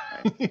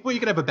 Right? Well, you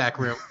could have a back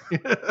room,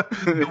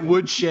 the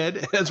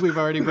woodshed, as we've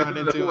already run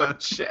into. The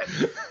woodshed.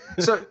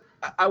 So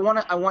I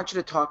want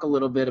you to talk a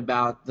little bit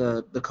about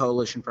the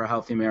Coalition for a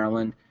Healthy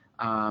Maryland.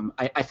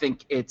 I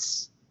think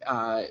it's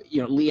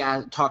Lee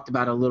talked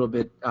about it a little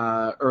bit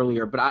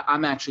earlier, but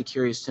I'm actually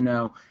curious to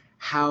know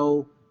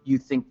how you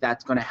think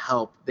that's going to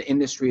help the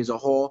industry as a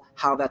whole,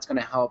 how that's going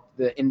to help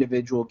the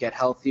individual get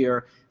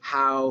healthier,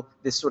 how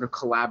this sort of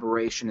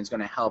collaboration is going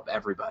to help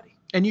everybody.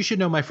 And you should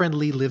know my friend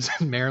Lee lives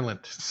in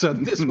Maryland, so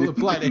this will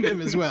apply to him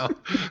as well.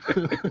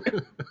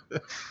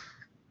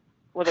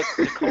 Well,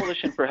 the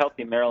Coalition for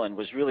Healthy Maryland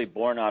was really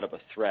born out of a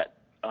threat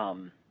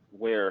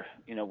where,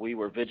 we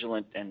were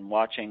vigilant and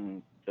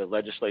watching the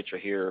legislature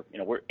here.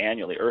 We're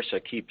annually,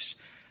 IHRSA keeps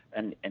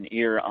an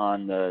ear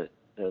on the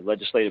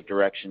legislative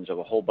directions of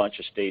a whole bunch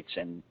of states,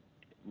 and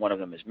one of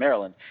them is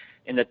Maryland.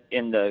 In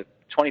the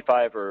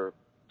 25 or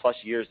plus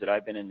years that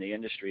I've been in the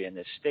industry in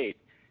this state,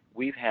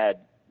 we've had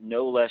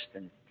no less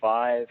than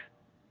 5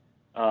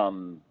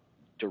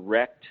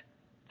 direct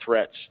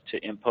threats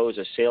to impose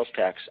a sales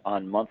tax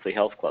on monthly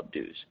health club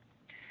dues.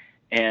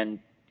 And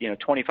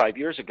 25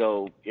 years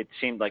ago, it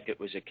seemed like it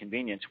was a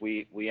convenience.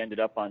 We ended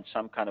up on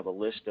some kind of a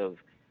list of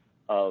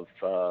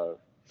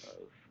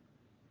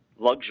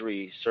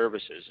luxury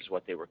services, is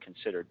what they were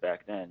considered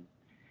back then.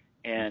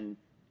 And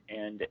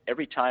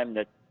every time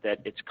that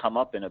it's come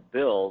up in a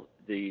bill,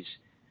 the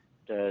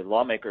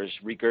lawmakers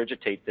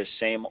regurgitate this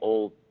same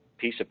old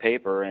piece of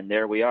paper, and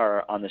there we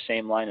are on the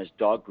same line as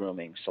dog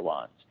grooming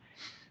salons.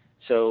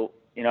 So,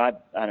 I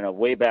don't know,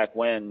 way back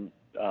when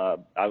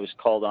I was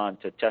called on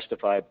to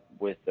testify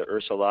with the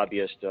URSA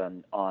lobbyist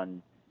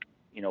on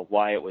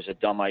why it was a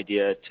dumb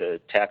idea to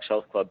tax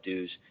health club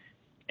dues.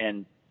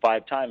 And 4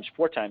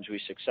 times we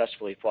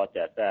successfully fought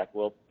that back.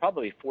 Well,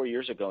 probably 4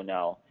 years ago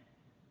now,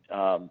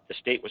 the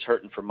state was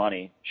hurting for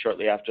money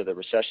shortly after the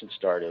recession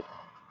started,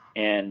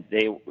 and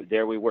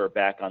there we were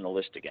back on the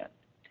list again.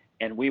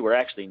 And we were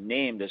actually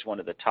named as one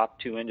of the top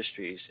 2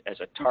 industries as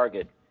a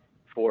target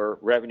for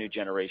revenue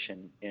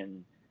generation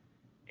in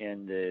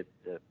the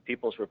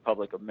People's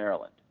Republic of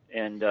Maryland.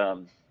 And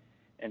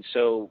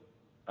so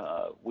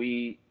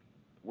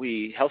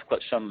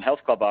some health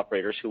club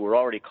operators who were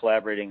already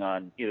collaborating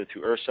on either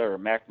through URSA or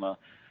MACMA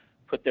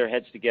put their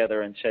heads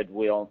together and said,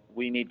 well,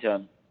 we need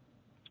to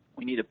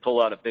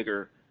pull out a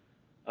bigger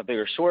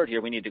sword here.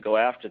 We need to go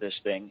after this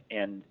thing.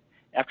 And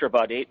after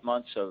about 8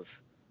 months of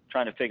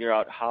trying to figure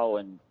out how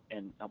and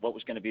what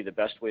was going to be the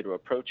best way to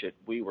approach it,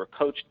 we were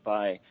coached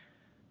by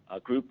a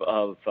group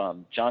of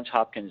Johns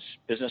Hopkins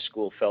Business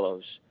School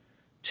fellows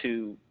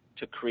to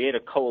create a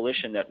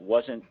coalition that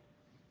wasn't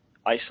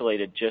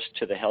isolated just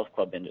to the health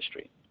club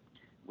industry.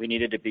 We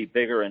needed to be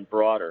bigger and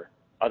broader.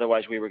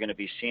 Otherwise, we were going to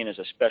be seen as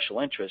a special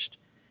interest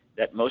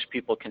that most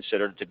people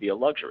considered to be a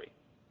luxury.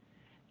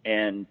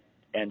 And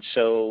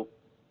so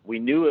we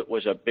knew it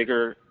was a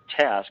bigger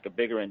task, a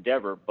bigger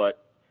endeavor,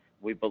 but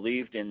we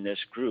believed in this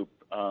group,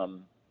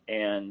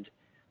 and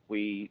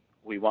we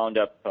wound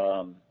up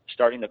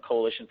starting the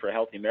Coalition for a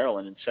Healthy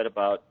Maryland and set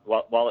about,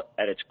 while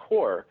at its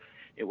core,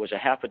 it was a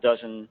half a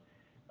dozen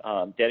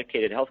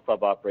dedicated health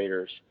club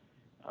operators.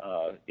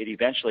 It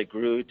eventually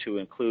grew to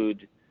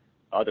include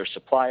other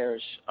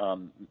suppliers,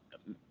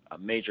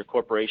 major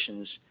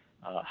corporations,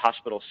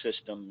 hospital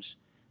systems,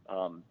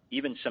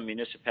 even some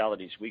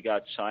municipalities. We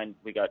got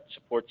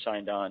support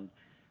signed on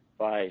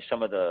by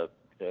some of the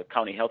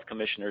county health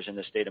commissioners in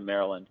the state of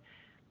Maryland.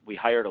 We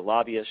hired a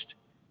lobbyist.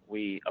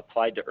 We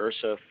applied to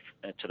URSA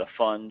to the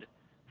fund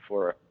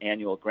for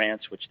annual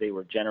grants, which they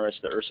were generous.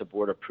 The URSA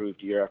board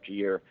approved year after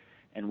year.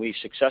 And we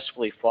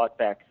successfully fought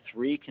back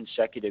 3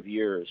 consecutive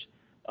years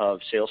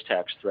of sales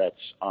tax threats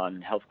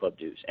on health club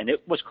dues. And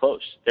it was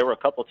close. There were a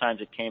couple of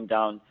times it came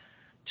down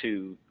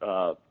to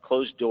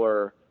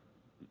closed-door,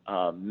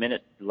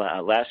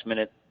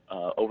 last-minute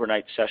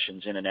overnight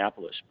sessions in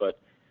Annapolis. But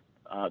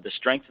the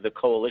strength of the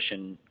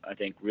coalition, I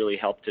think, really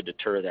helped to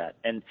deter that.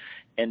 And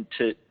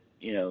to,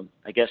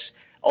 I guess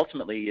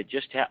ultimately,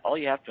 all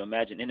you have to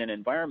imagine in an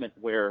environment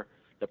where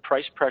the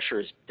price pressure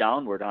is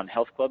downward on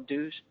health club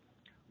dues,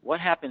 what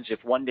happens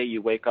if one day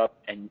you wake up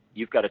and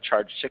you've got to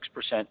charge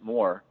 6%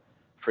 more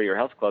for your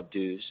health club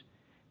dues,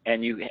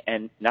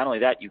 and not only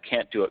that, you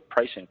can't do a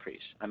price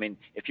increase. I mean,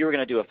 if you were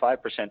going to do a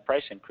 5%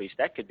 price increase,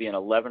 that could be an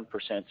 11%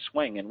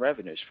 swing in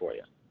revenues for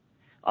you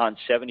on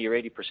 70 or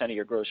 80% of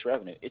your gross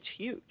revenue. It's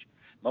huge.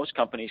 Most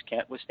companies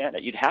can't withstand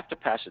that. You'd have to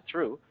pass it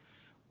through.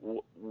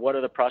 What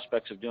are the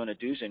prospects of doing a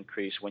dues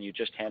increase when you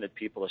just handed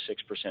people a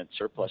 6%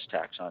 surplus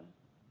tax on?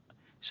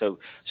 So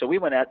we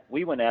went at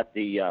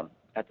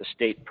the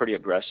state pretty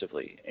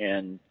aggressively,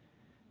 and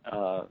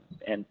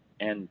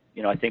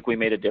I think we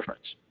made a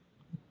difference.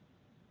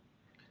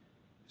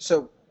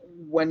 So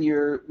when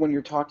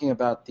you're talking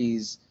about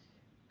these,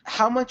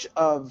 how much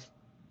of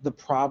the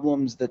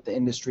problems that the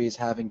industry is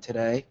having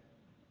today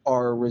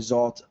are a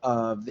result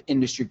of the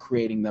industry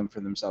creating them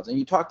for themselves? And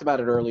you talked about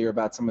it earlier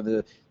about some of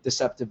the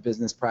deceptive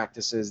business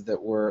practices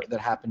that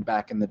happened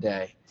back in the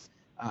day.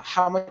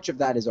 How much of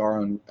that is our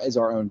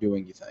own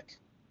doing, you think?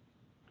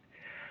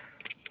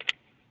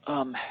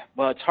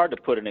 Well, it's hard to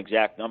put an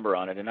exact number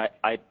on it, and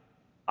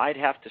I'd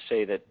have to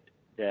say that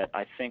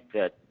I think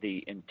that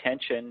the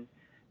intention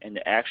and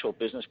the actual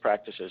business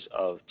practices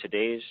of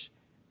today's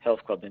health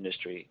club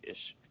industry is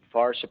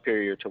far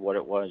superior to what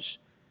it was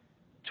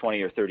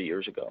 20 or 30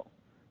 years ago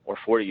or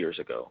 40 years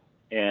ago.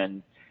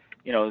 And,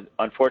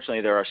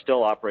 unfortunately, there are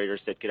still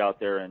operators that get out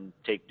there and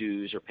take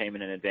dues or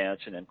payment in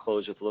advance and then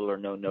close with little or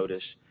no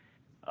notice.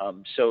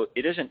 So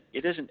it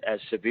isn't as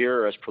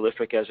severe or as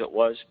prolific as it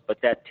was,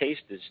 but that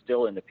taste is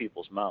still in the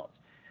people's mouths.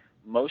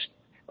 I'll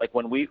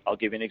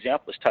give you an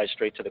example. This ties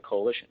straight to the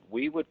coalition.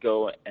 We would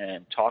go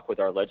and talk with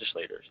our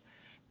legislators,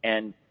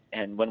 and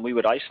when we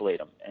would isolate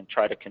them and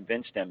try to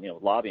convince them,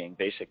 lobbying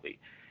basically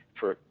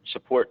for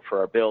support for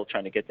our bill,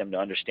 trying to get them to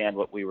understand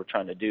what we were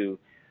trying to do,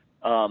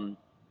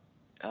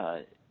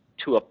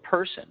 to a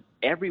person,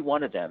 every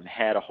one of them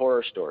had a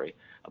horror story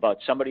about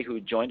somebody who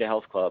joined a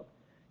health club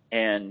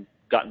and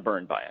gotten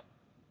burned by it.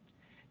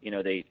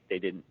 They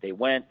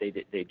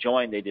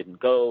joined, they didn't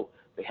go.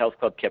 The health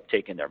club kept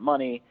taking their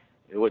money.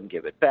 They wouldn't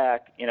give it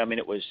back. I mean,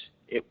 it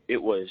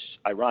was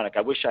ironic.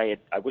 I wish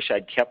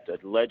I'd kept a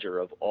ledger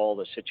of all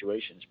the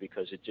situations,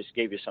 because it just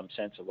gave you some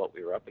sense of what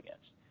we were up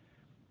against.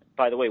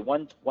 By the way,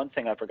 one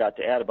thing I forgot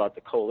to add about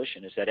the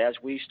coalition is that as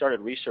we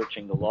started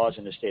researching the laws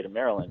in the state of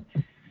Maryland,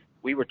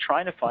 we were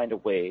trying to find a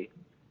way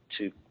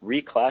to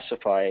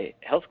reclassify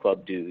health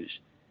club dues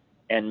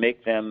and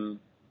make them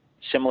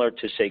similar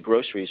to, say,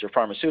 groceries or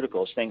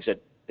pharmaceuticals, things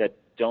that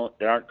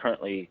aren't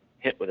currently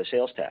hit with a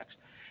sales tax.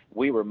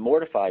 We were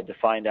mortified to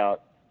find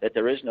out that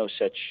there is no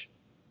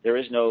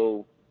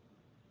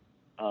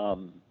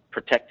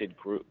protected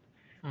group,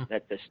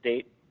 that the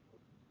state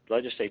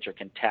legislature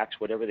can tax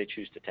whatever they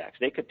choose to tax.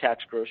 They could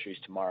tax groceries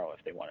tomorrow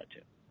if they wanted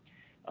to.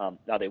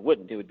 Now they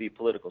wouldn't; it would be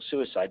political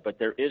suicide. But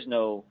there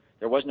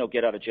was no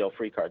get out of jail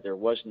free card. There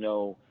was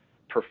no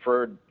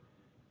preferred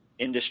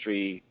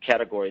industry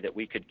category that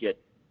we could get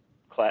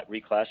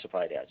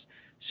reclassified as.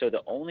 So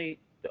the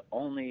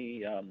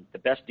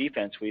best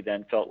defense we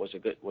then felt was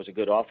a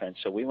good offense.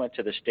 So we went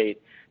to the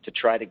state to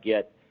try to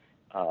get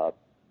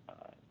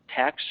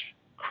tax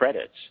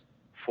credits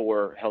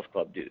for health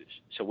club dues.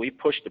 So we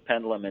pushed the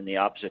pendulum in the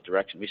opposite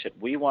direction. We said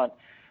we want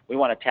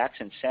a tax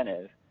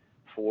incentive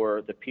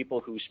for the people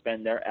who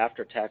spend their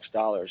after-tax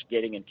dollars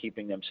getting and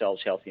keeping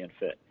themselves healthy and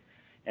fit.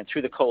 And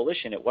through the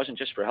coalition, it wasn't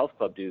just for health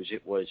club dues.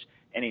 It was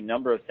any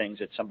number of things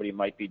that somebody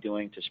might be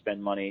doing to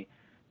spend money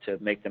to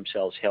make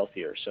themselves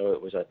healthier. So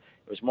it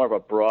was more of a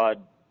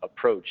broad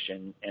approach,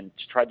 and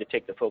tried to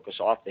take the focus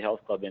off the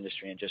health club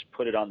industry and just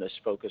put it on this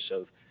focus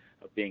of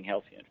being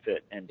healthy and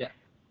fit. And yeah.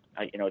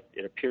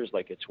 It appears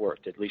like it's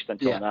worked. At least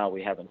until now,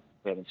 we haven't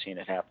seen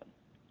it happen.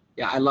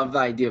 Yeah, I love the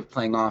idea of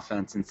playing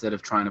offense instead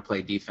of trying to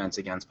play defense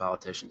against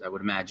politicians. I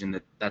would imagine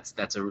that's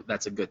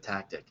a good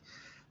tactic.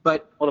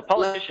 But the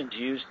politicians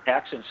use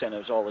tax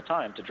incentives all the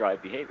time to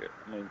drive behavior.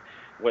 I mean,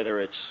 whether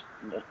it's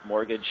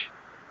mortgage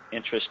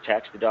interest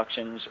tax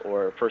deductions,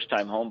 or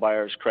first-time home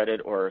buyers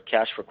credit, or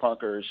cash for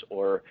clunkers,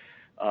 or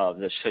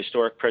this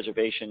historic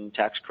preservation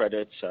tax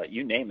credits,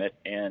 you name it.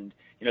 And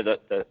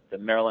the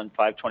Maryland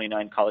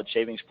 529 college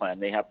savings plan,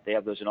 they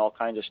have those in all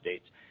kinds of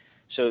states.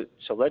 So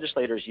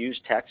legislators use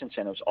tax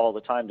incentives all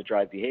the time to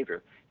drive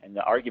behavior. And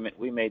the argument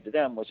we made to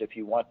them was, if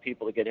you want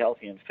people to get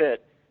healthy and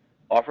fit,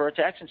 offer a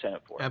tax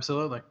incentive for it.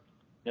 Absolutely.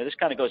 Now, this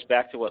kind of goes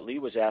back to what Lee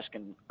was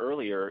asking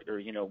earlier, or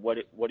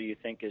what do you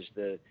think is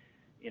the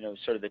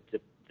sort of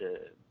the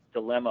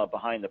dilemma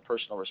behind the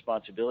personal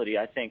responsibility?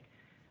 I think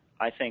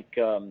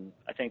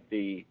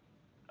the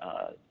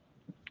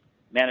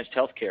managed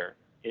health care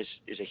is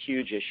a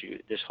huge issue.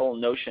 This whole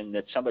notion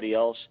that somebody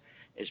else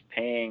is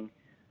paying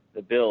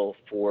the bill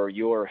for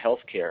your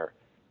health care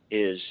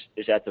is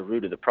at the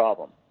root of the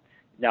problem.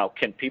 Now,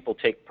 can people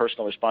take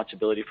personal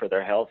responsibility for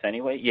their health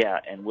anyway? Yeah.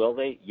 And will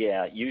they?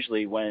 Yeah.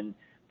 Usually when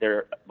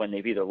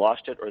they've either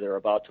lost it, or they're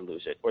about to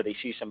lose it, or they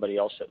see somebody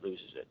else that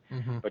loses it.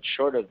 Mm-hmm. But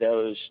short of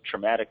those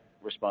traumatic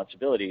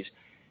responsibilities,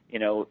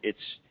 it's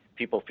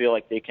people feel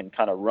like they can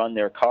kind of run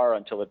their car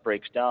until it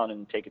breaks down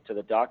and take it to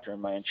the doctor,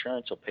 and my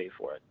insurance will pay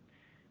for it.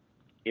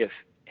 If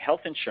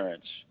health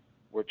insurance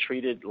were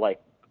treated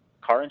like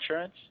car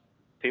insurance,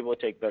 people would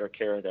take better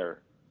care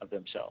of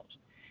themselves.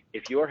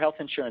 If your health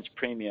insurance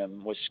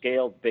premium was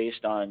scaled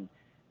based on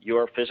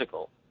your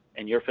physical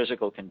and your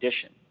physical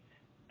condition,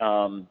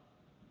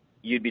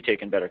 you'd be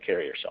taking better care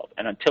of yourself.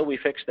 And until we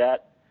fix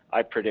that,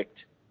 I predict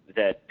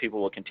that people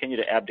will continue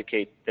to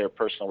abdicate their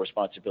personal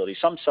responsibility.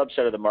 Some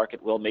subset of the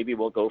market will. Maybe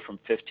we'll go from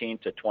 15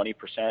 to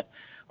 20%,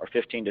 or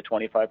 15 to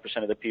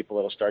 25% of the people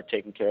that will start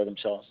taking care of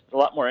themselves. There's a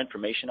lot more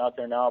information out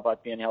there now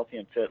about being healthy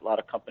and fit. A lot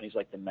of companies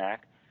like the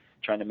MAC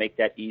trying to make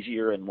that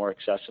easier and more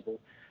accessible.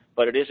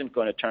 But it isn't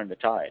going to turn the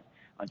tide.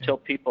 Until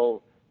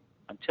people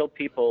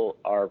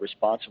are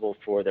responsible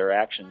for their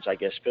actions, I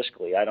guess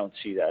fiscally, I don't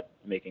see that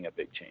making a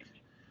big change.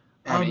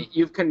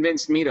 You've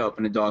convinced me to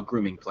open a dog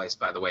grooming place,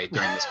 by the way,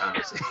 during this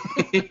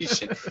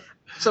conversation.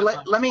 So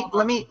let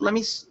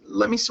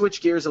me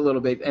switch gears a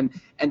little bit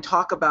and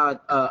talk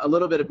about a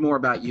little bit more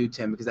about you,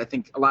 Tim, because I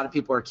think a lot of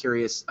people are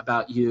curious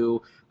about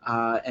you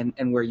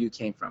and where you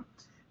came from.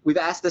 We've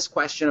asked this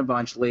question a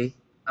bunch, Lee.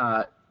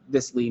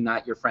 This Lee,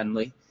 not your friend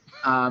Lee.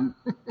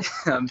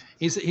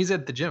 He's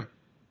at the gym.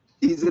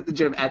 He's at the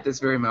gym at this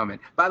very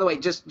moment. By the way,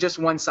 just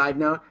one side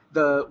note: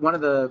 one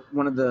of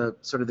the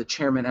sort of the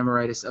chairman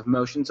emeritus of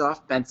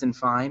MotionSoft, Benson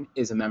Fine,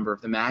 is a member of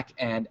the MAC,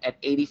 and at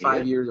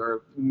 85 years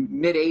or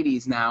mid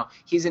 80s now,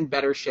 he's in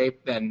better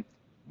shape than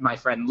my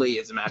friend Lee,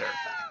 as a matter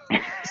of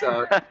fact.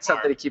 So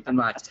something to keep in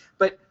mind.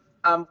 But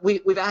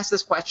we've asked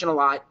this question a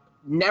lot.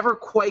 Never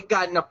quite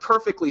gotten a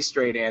perfectly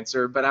straight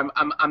answer, but I'm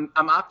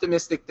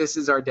optimistic this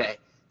is our day.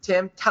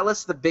 Tim, tell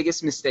us the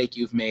biggest mistake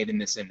you've made in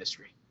this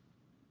industry.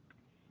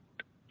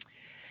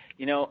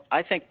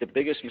 I think the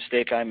biggest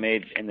mistake I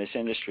made in this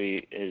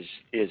industry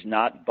is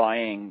not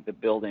buying the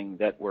building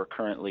that we're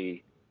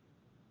currently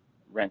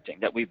renting,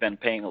 that we've been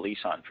paying a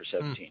lease on for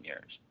 17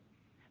 years.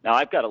 Now,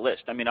 I've got a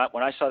list. I mean,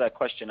 when I saw that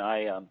question,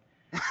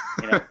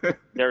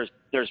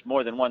 there's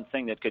more than one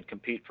thing that could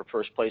compete for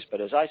first place.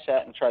 But as I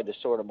sat and tried to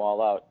sort them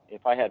all out,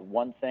 if I had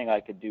one thing I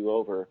could do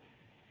over,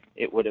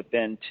 it would have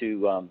been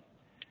to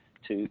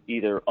to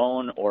either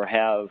own or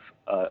have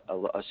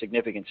a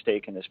significant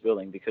stake in this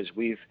building, because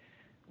we've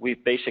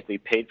basically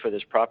paid for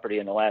this property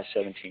in the last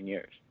 17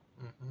 years.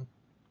 Mm-hmm.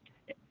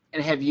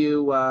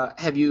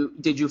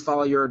 And did you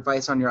follow your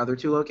advice on your other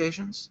two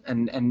locations?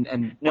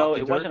 No,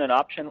 it wasn't an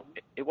option.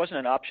 It wasn't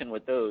an option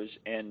with those,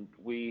 and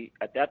we,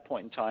 at that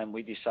point in time,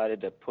 we decided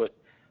to put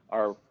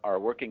our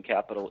working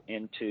capital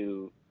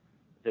into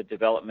the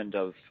development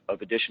of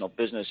additional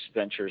business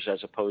ventures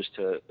as opposed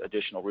to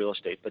additional real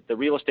estate. But the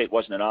real estate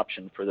wasn't an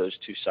option for those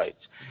two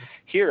sites.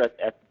 Here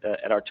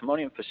at our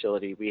Timonium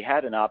facility, we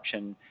had an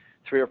option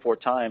 3 or 4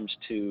 times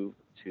to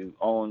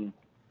own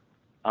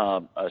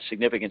a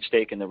significant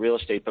stake in the real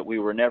estate, but we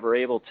were never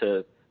able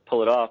to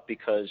pull it off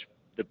because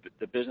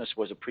the business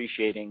was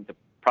appreciating, the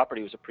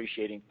property was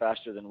appreciating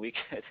faster than we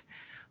could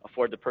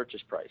afford the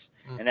purchase price,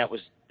 and that was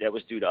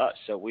due to us.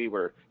 So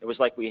it was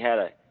like we had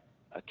a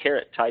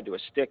carrot tied to a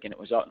stick, and it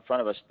was out in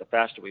front of us. The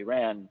faster we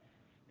ran,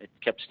 it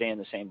kept staying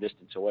the same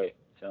distance away.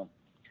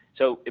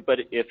 But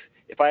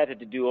if I had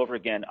to do over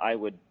again, I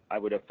would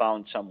have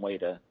found some way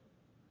to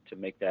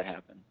make that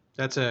happen.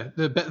 That's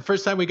the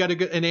first time we got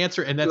an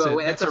answer, and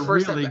that's a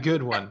really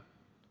good one.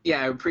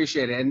 Yeah, I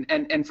appreciate it.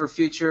 And for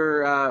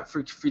future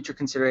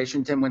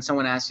consideration, Tim, when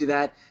someone asks you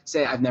that,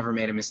 say I've never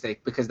made a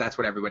mistake, because that's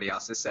what everybody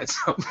else has said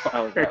so far.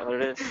 Oh, is that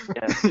what it is?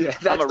 Yeah, yeah,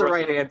 that's the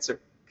right answer.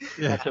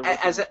 Yeah.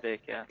 That's a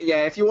mistake. Yeah.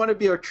 Yeah, if you want to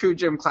be a true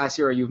gym class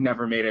hero, you've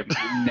never made a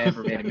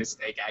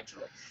mistake,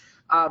 actually.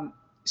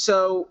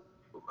 So.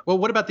 Well,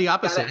 what about the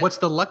opposite? What's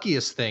the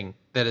luckiest thing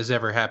that has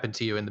ever happened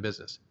to you in the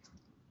business?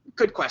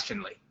 Good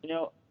question, Lee.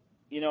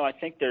 I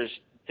think there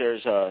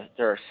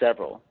are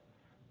several,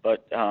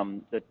 but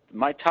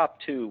my top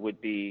 2 would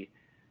be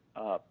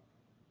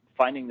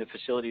finding the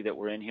facility that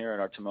we're in here at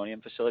our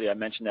Timonium facility. I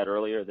mentioned that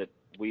earlier, that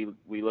we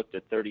looked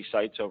at 30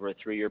 sites over a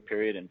 3-year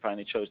period and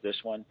finally chose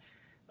this one.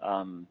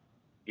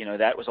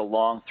 That was a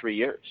long 3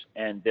 years,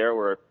 and there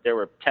were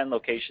 10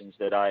 locations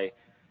that I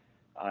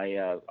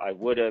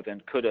would have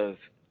and could have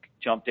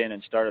jumped in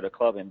and started a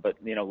club in. But,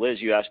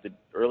 Liz, you asked it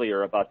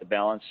earlier about the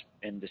balance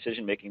in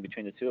decision making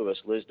between the two of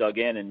us. Liz dug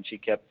in, and she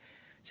kept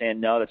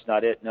saying, no, that's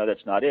not it. No,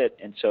 that's not it.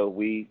 And so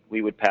we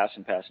would pass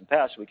and pass and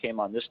pass. We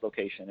came on this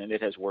location, and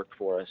it has worked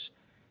for us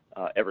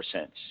ever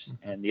since.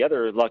 Mm-hmm. And the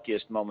other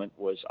luckiest moment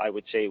was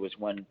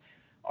when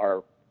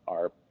our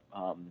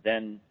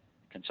then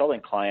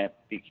consulting client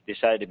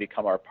decided to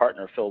become our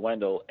partner, Phil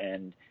Wendell,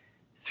 and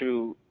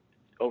through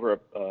over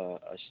a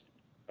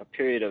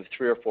period of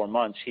 3 or 4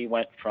 months, he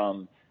went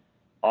from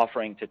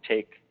offering to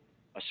take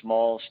a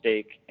small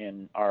stake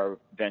in our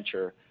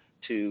venture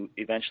to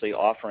eventually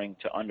offering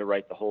to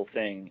underwrite the whole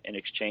thing in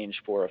exchange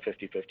for a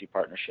 50-50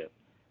 partnership.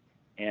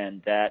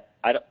 And that,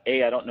 I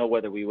don't know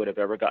whether we would have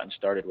ever gotten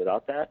started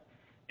without that,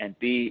 and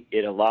B,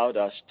 it allowed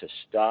us to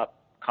stop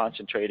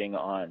concentrating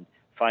on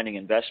finding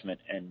investment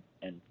and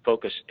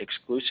focus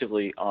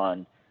exclusively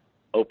on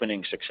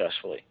opening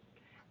successfully.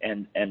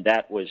 And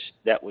that was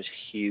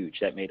huge.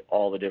 That made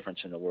all the difference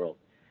in the world.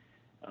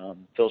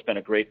 Phil's been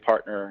a great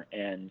partner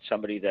and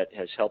somebody that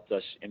has helped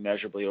us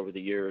immeasurably over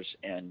the years,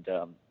 and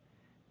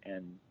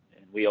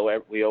we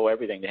owe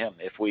everything to him.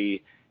 If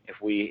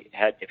he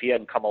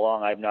hadn't come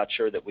along, I'm not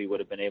sure that we would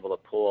have been able to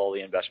pull all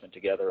the investment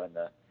together and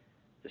the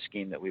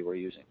scheme that we were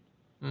using.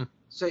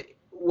 So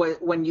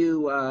when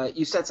you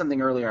said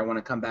something earlier, I want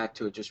to come back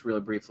to it just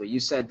really briefly. You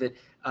said that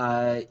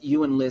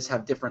you and Liz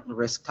have different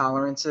risk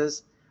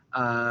tolerances.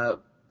 Was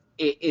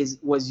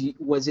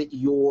it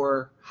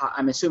your?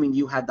 I'm assuming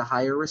you had the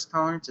higher risk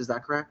tolerance. Is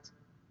that correct?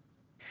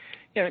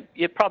 Yeah,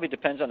 it probably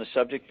depends on the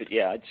subject, but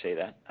yeah, I'd say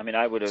that. I mean,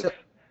 I would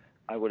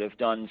have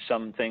done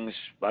some things.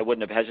 I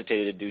wouldn't have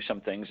hesitated to do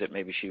some things that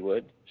maybe she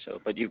would.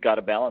 So, but you've got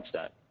to balance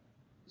that.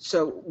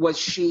 So was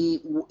she,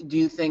 do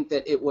you think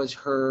that it was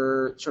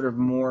her sort of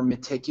more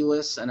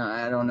meticulous, and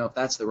I don't know if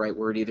that's the right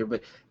word either,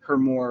 but her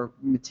more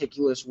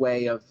meticulous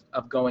way of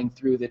going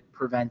through that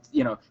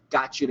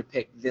got you to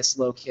pick the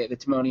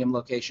Timonium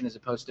location as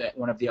opposed to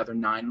one of the other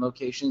 9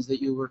 locations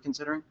that you were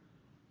considering?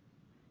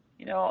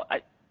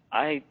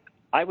 I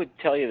would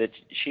tell you that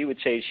she would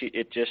say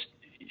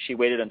she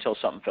waited until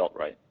something felt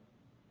right.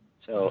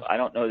 So I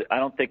don't know. I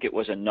don't think it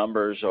was a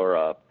numbers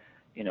or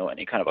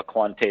any kind of a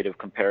quantitative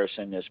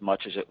comparison as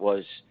much as it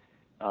was,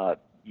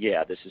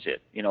 this is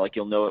it. Like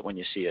you'll know it when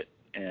you see it.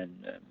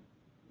 And,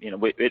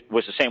 it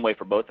was the same way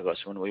for both of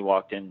us when we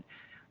walked in.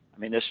 I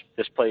mean,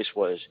 this place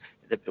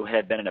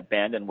had been an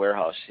abandoned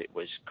warehouse. It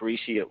was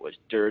greasy. It was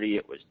dirty.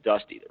 It was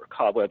dusty. There were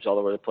cobwebs all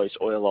over the place,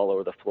 oil all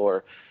over the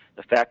floor.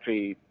 The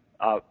factory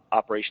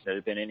operation that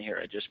had been in here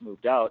had just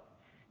moved out,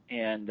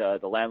 and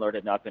the landlord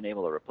had not been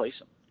able to replace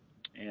them.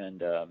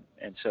 And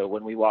so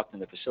when we walked in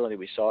the facility,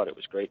 we saw it. It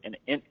was great. And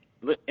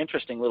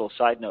interesting little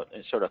side note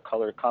and sort of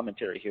color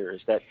commentary here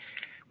is that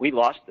we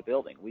lost the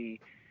building. We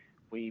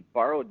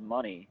borrowed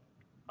money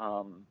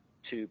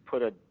to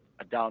put a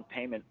down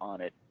payment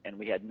on it, and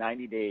we had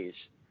 90 days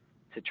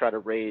to try to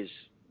raise.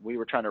 We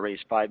were trying to raise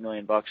 $5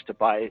 million to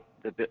buy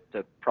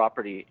the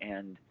property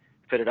and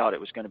fit it out.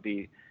 It was going to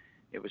be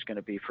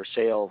for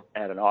sale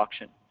at an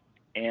auction,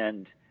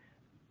 and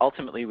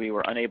ultimately we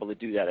were unable to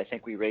do that. I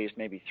think we raised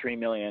maybe $3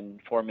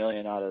 million, $4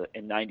 million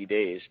in 90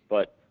 days,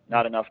 but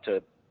not enough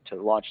to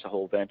launch the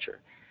whole venture.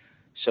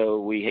 So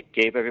we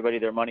gave everybody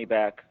their money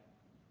back.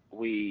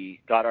 We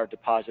got our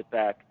deposit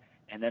back,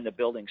 and then the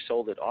building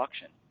sold at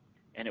auction,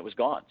 and it was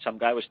gone. Some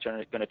guy was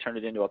going to turn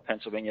it into a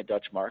Pennsylvania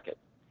Dutch market.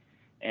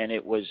 And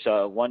it was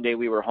one day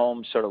we were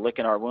home sort of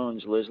licking our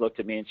wounds. Liz looked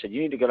at me and said,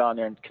 "You need to go down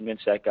there and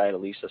convince that guy to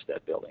lease us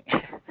that building."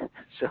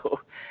 So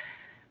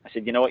I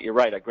said, "You know what, you're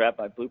right." I grabbed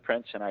my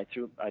blueprints and I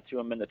threw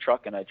them in the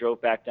truck, and I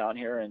drove back down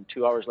here, and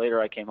 2 hours later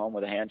I came home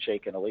with a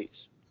handshake and a lease.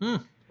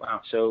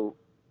 Wow. So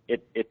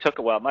it took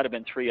a while. It might have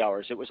been 3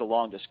 hours. It was a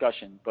long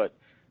discussion, but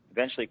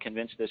eventually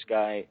convinced this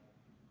guy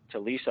to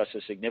lease us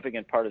a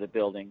significant part of the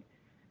building,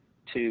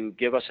 to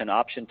give us an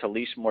option to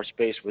lease more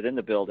space within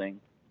the building,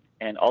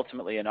 and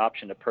ultimately an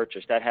option to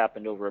purchase. That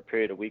happened over a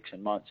period of weeks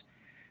and months.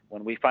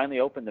 When we finally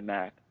opened the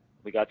MAC,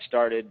 we got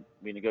started.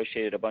 We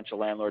negotiated a bunch of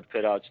landlord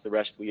fit-outs. The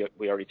rest we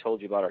already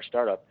told you about our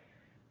startup.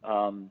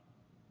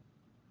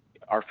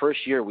 Our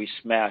first year, we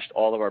smashed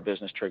all of our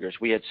business triggers.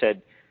 We had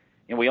said,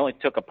 we only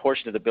took a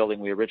portion of the building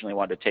we originally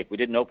wanted to take. We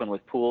didn't open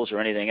with pools or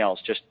anything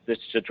else, just this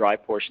is a dry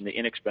portion, the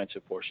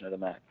inexpensive portion of the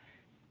MAC.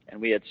 And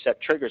we had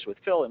set triggers with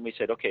Phil, and we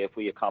said, okay, if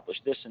we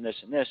accomplish this and this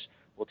and this,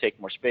 we'll take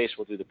more space,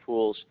 we'll do the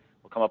pools,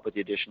 we'll come up with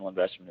the additional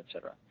investment, et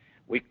cetera.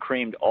 We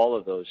creamed all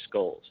of those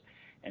goals.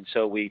 And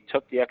so we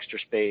took the extra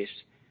space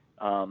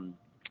and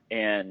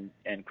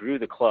grew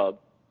the club.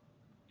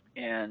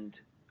 And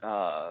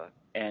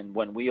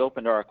when we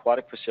opened our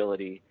aquatic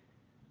facility,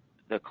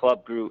 the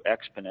club grew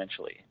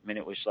exponentially. I mean,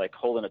 it was like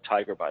holding a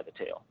tiger by the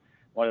tail.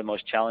 One of the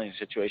most challenging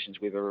situations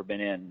we've ever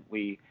been in.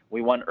 We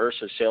won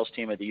URSA's Sales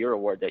Team of the Year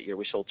award that year.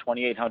 We sold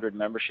 2,800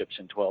 memberships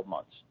in 12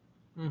 months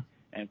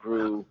and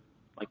grew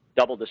like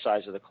double the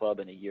size of the club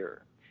in a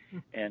year.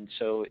 And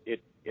so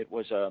it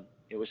was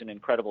an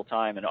incredible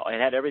time, and it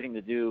had everything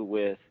to do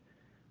with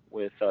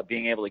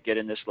being able to get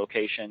in this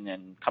location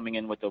and coming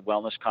in with the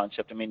wellness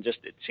concept. I mean, just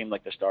it seemed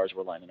like the stars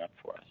were lining up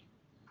for us.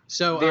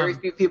 So very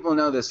few people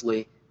know this,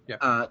 Lee.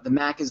 Yeah. The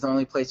MAC is the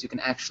only place you can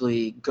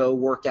actually go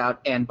work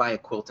out and buy a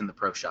quilt in the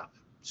pro shop.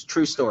 It's a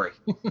true story.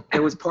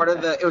 It was part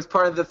of the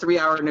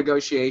 3-hour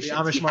negotiation.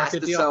 The Amish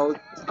market deal. Sell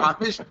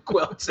Amish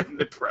quilts in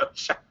the pro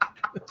shop.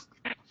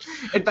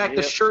 In fact,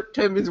 the shirt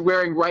Tim is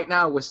wearing right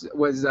now was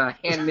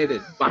hand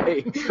knitted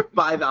by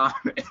the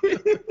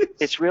Amish.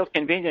 It's real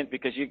convenient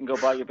because you can go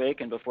buy your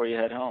bacon before you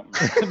head home.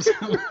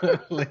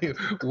 Absolutely.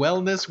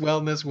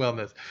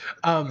 Wellness.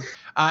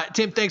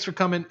 Tim, thanks for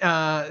coming,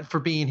 for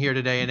being here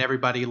today, and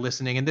everybody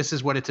listening. And this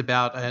is what it's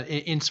about: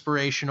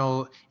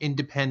 inspirational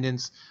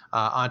independence,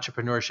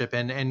 entrepreneurship,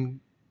 and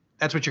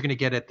that's what you're going to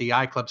get at the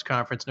iClubs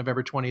conference,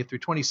 November 20th through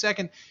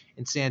 22nd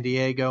in San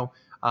Diego.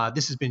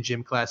 This has been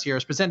Gym Class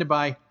Heroes, presented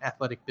by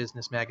Athletic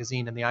Business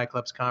Magazine and the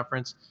iClubs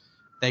conference.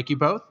 Thank you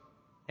both,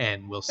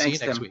 and we'll see you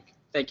next week.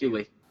 Thank you,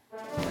 Lee.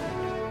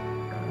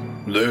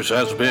 This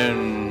has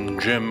been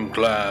Gym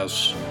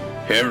Class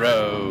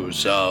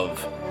Heroes of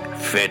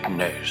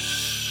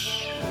Fitness.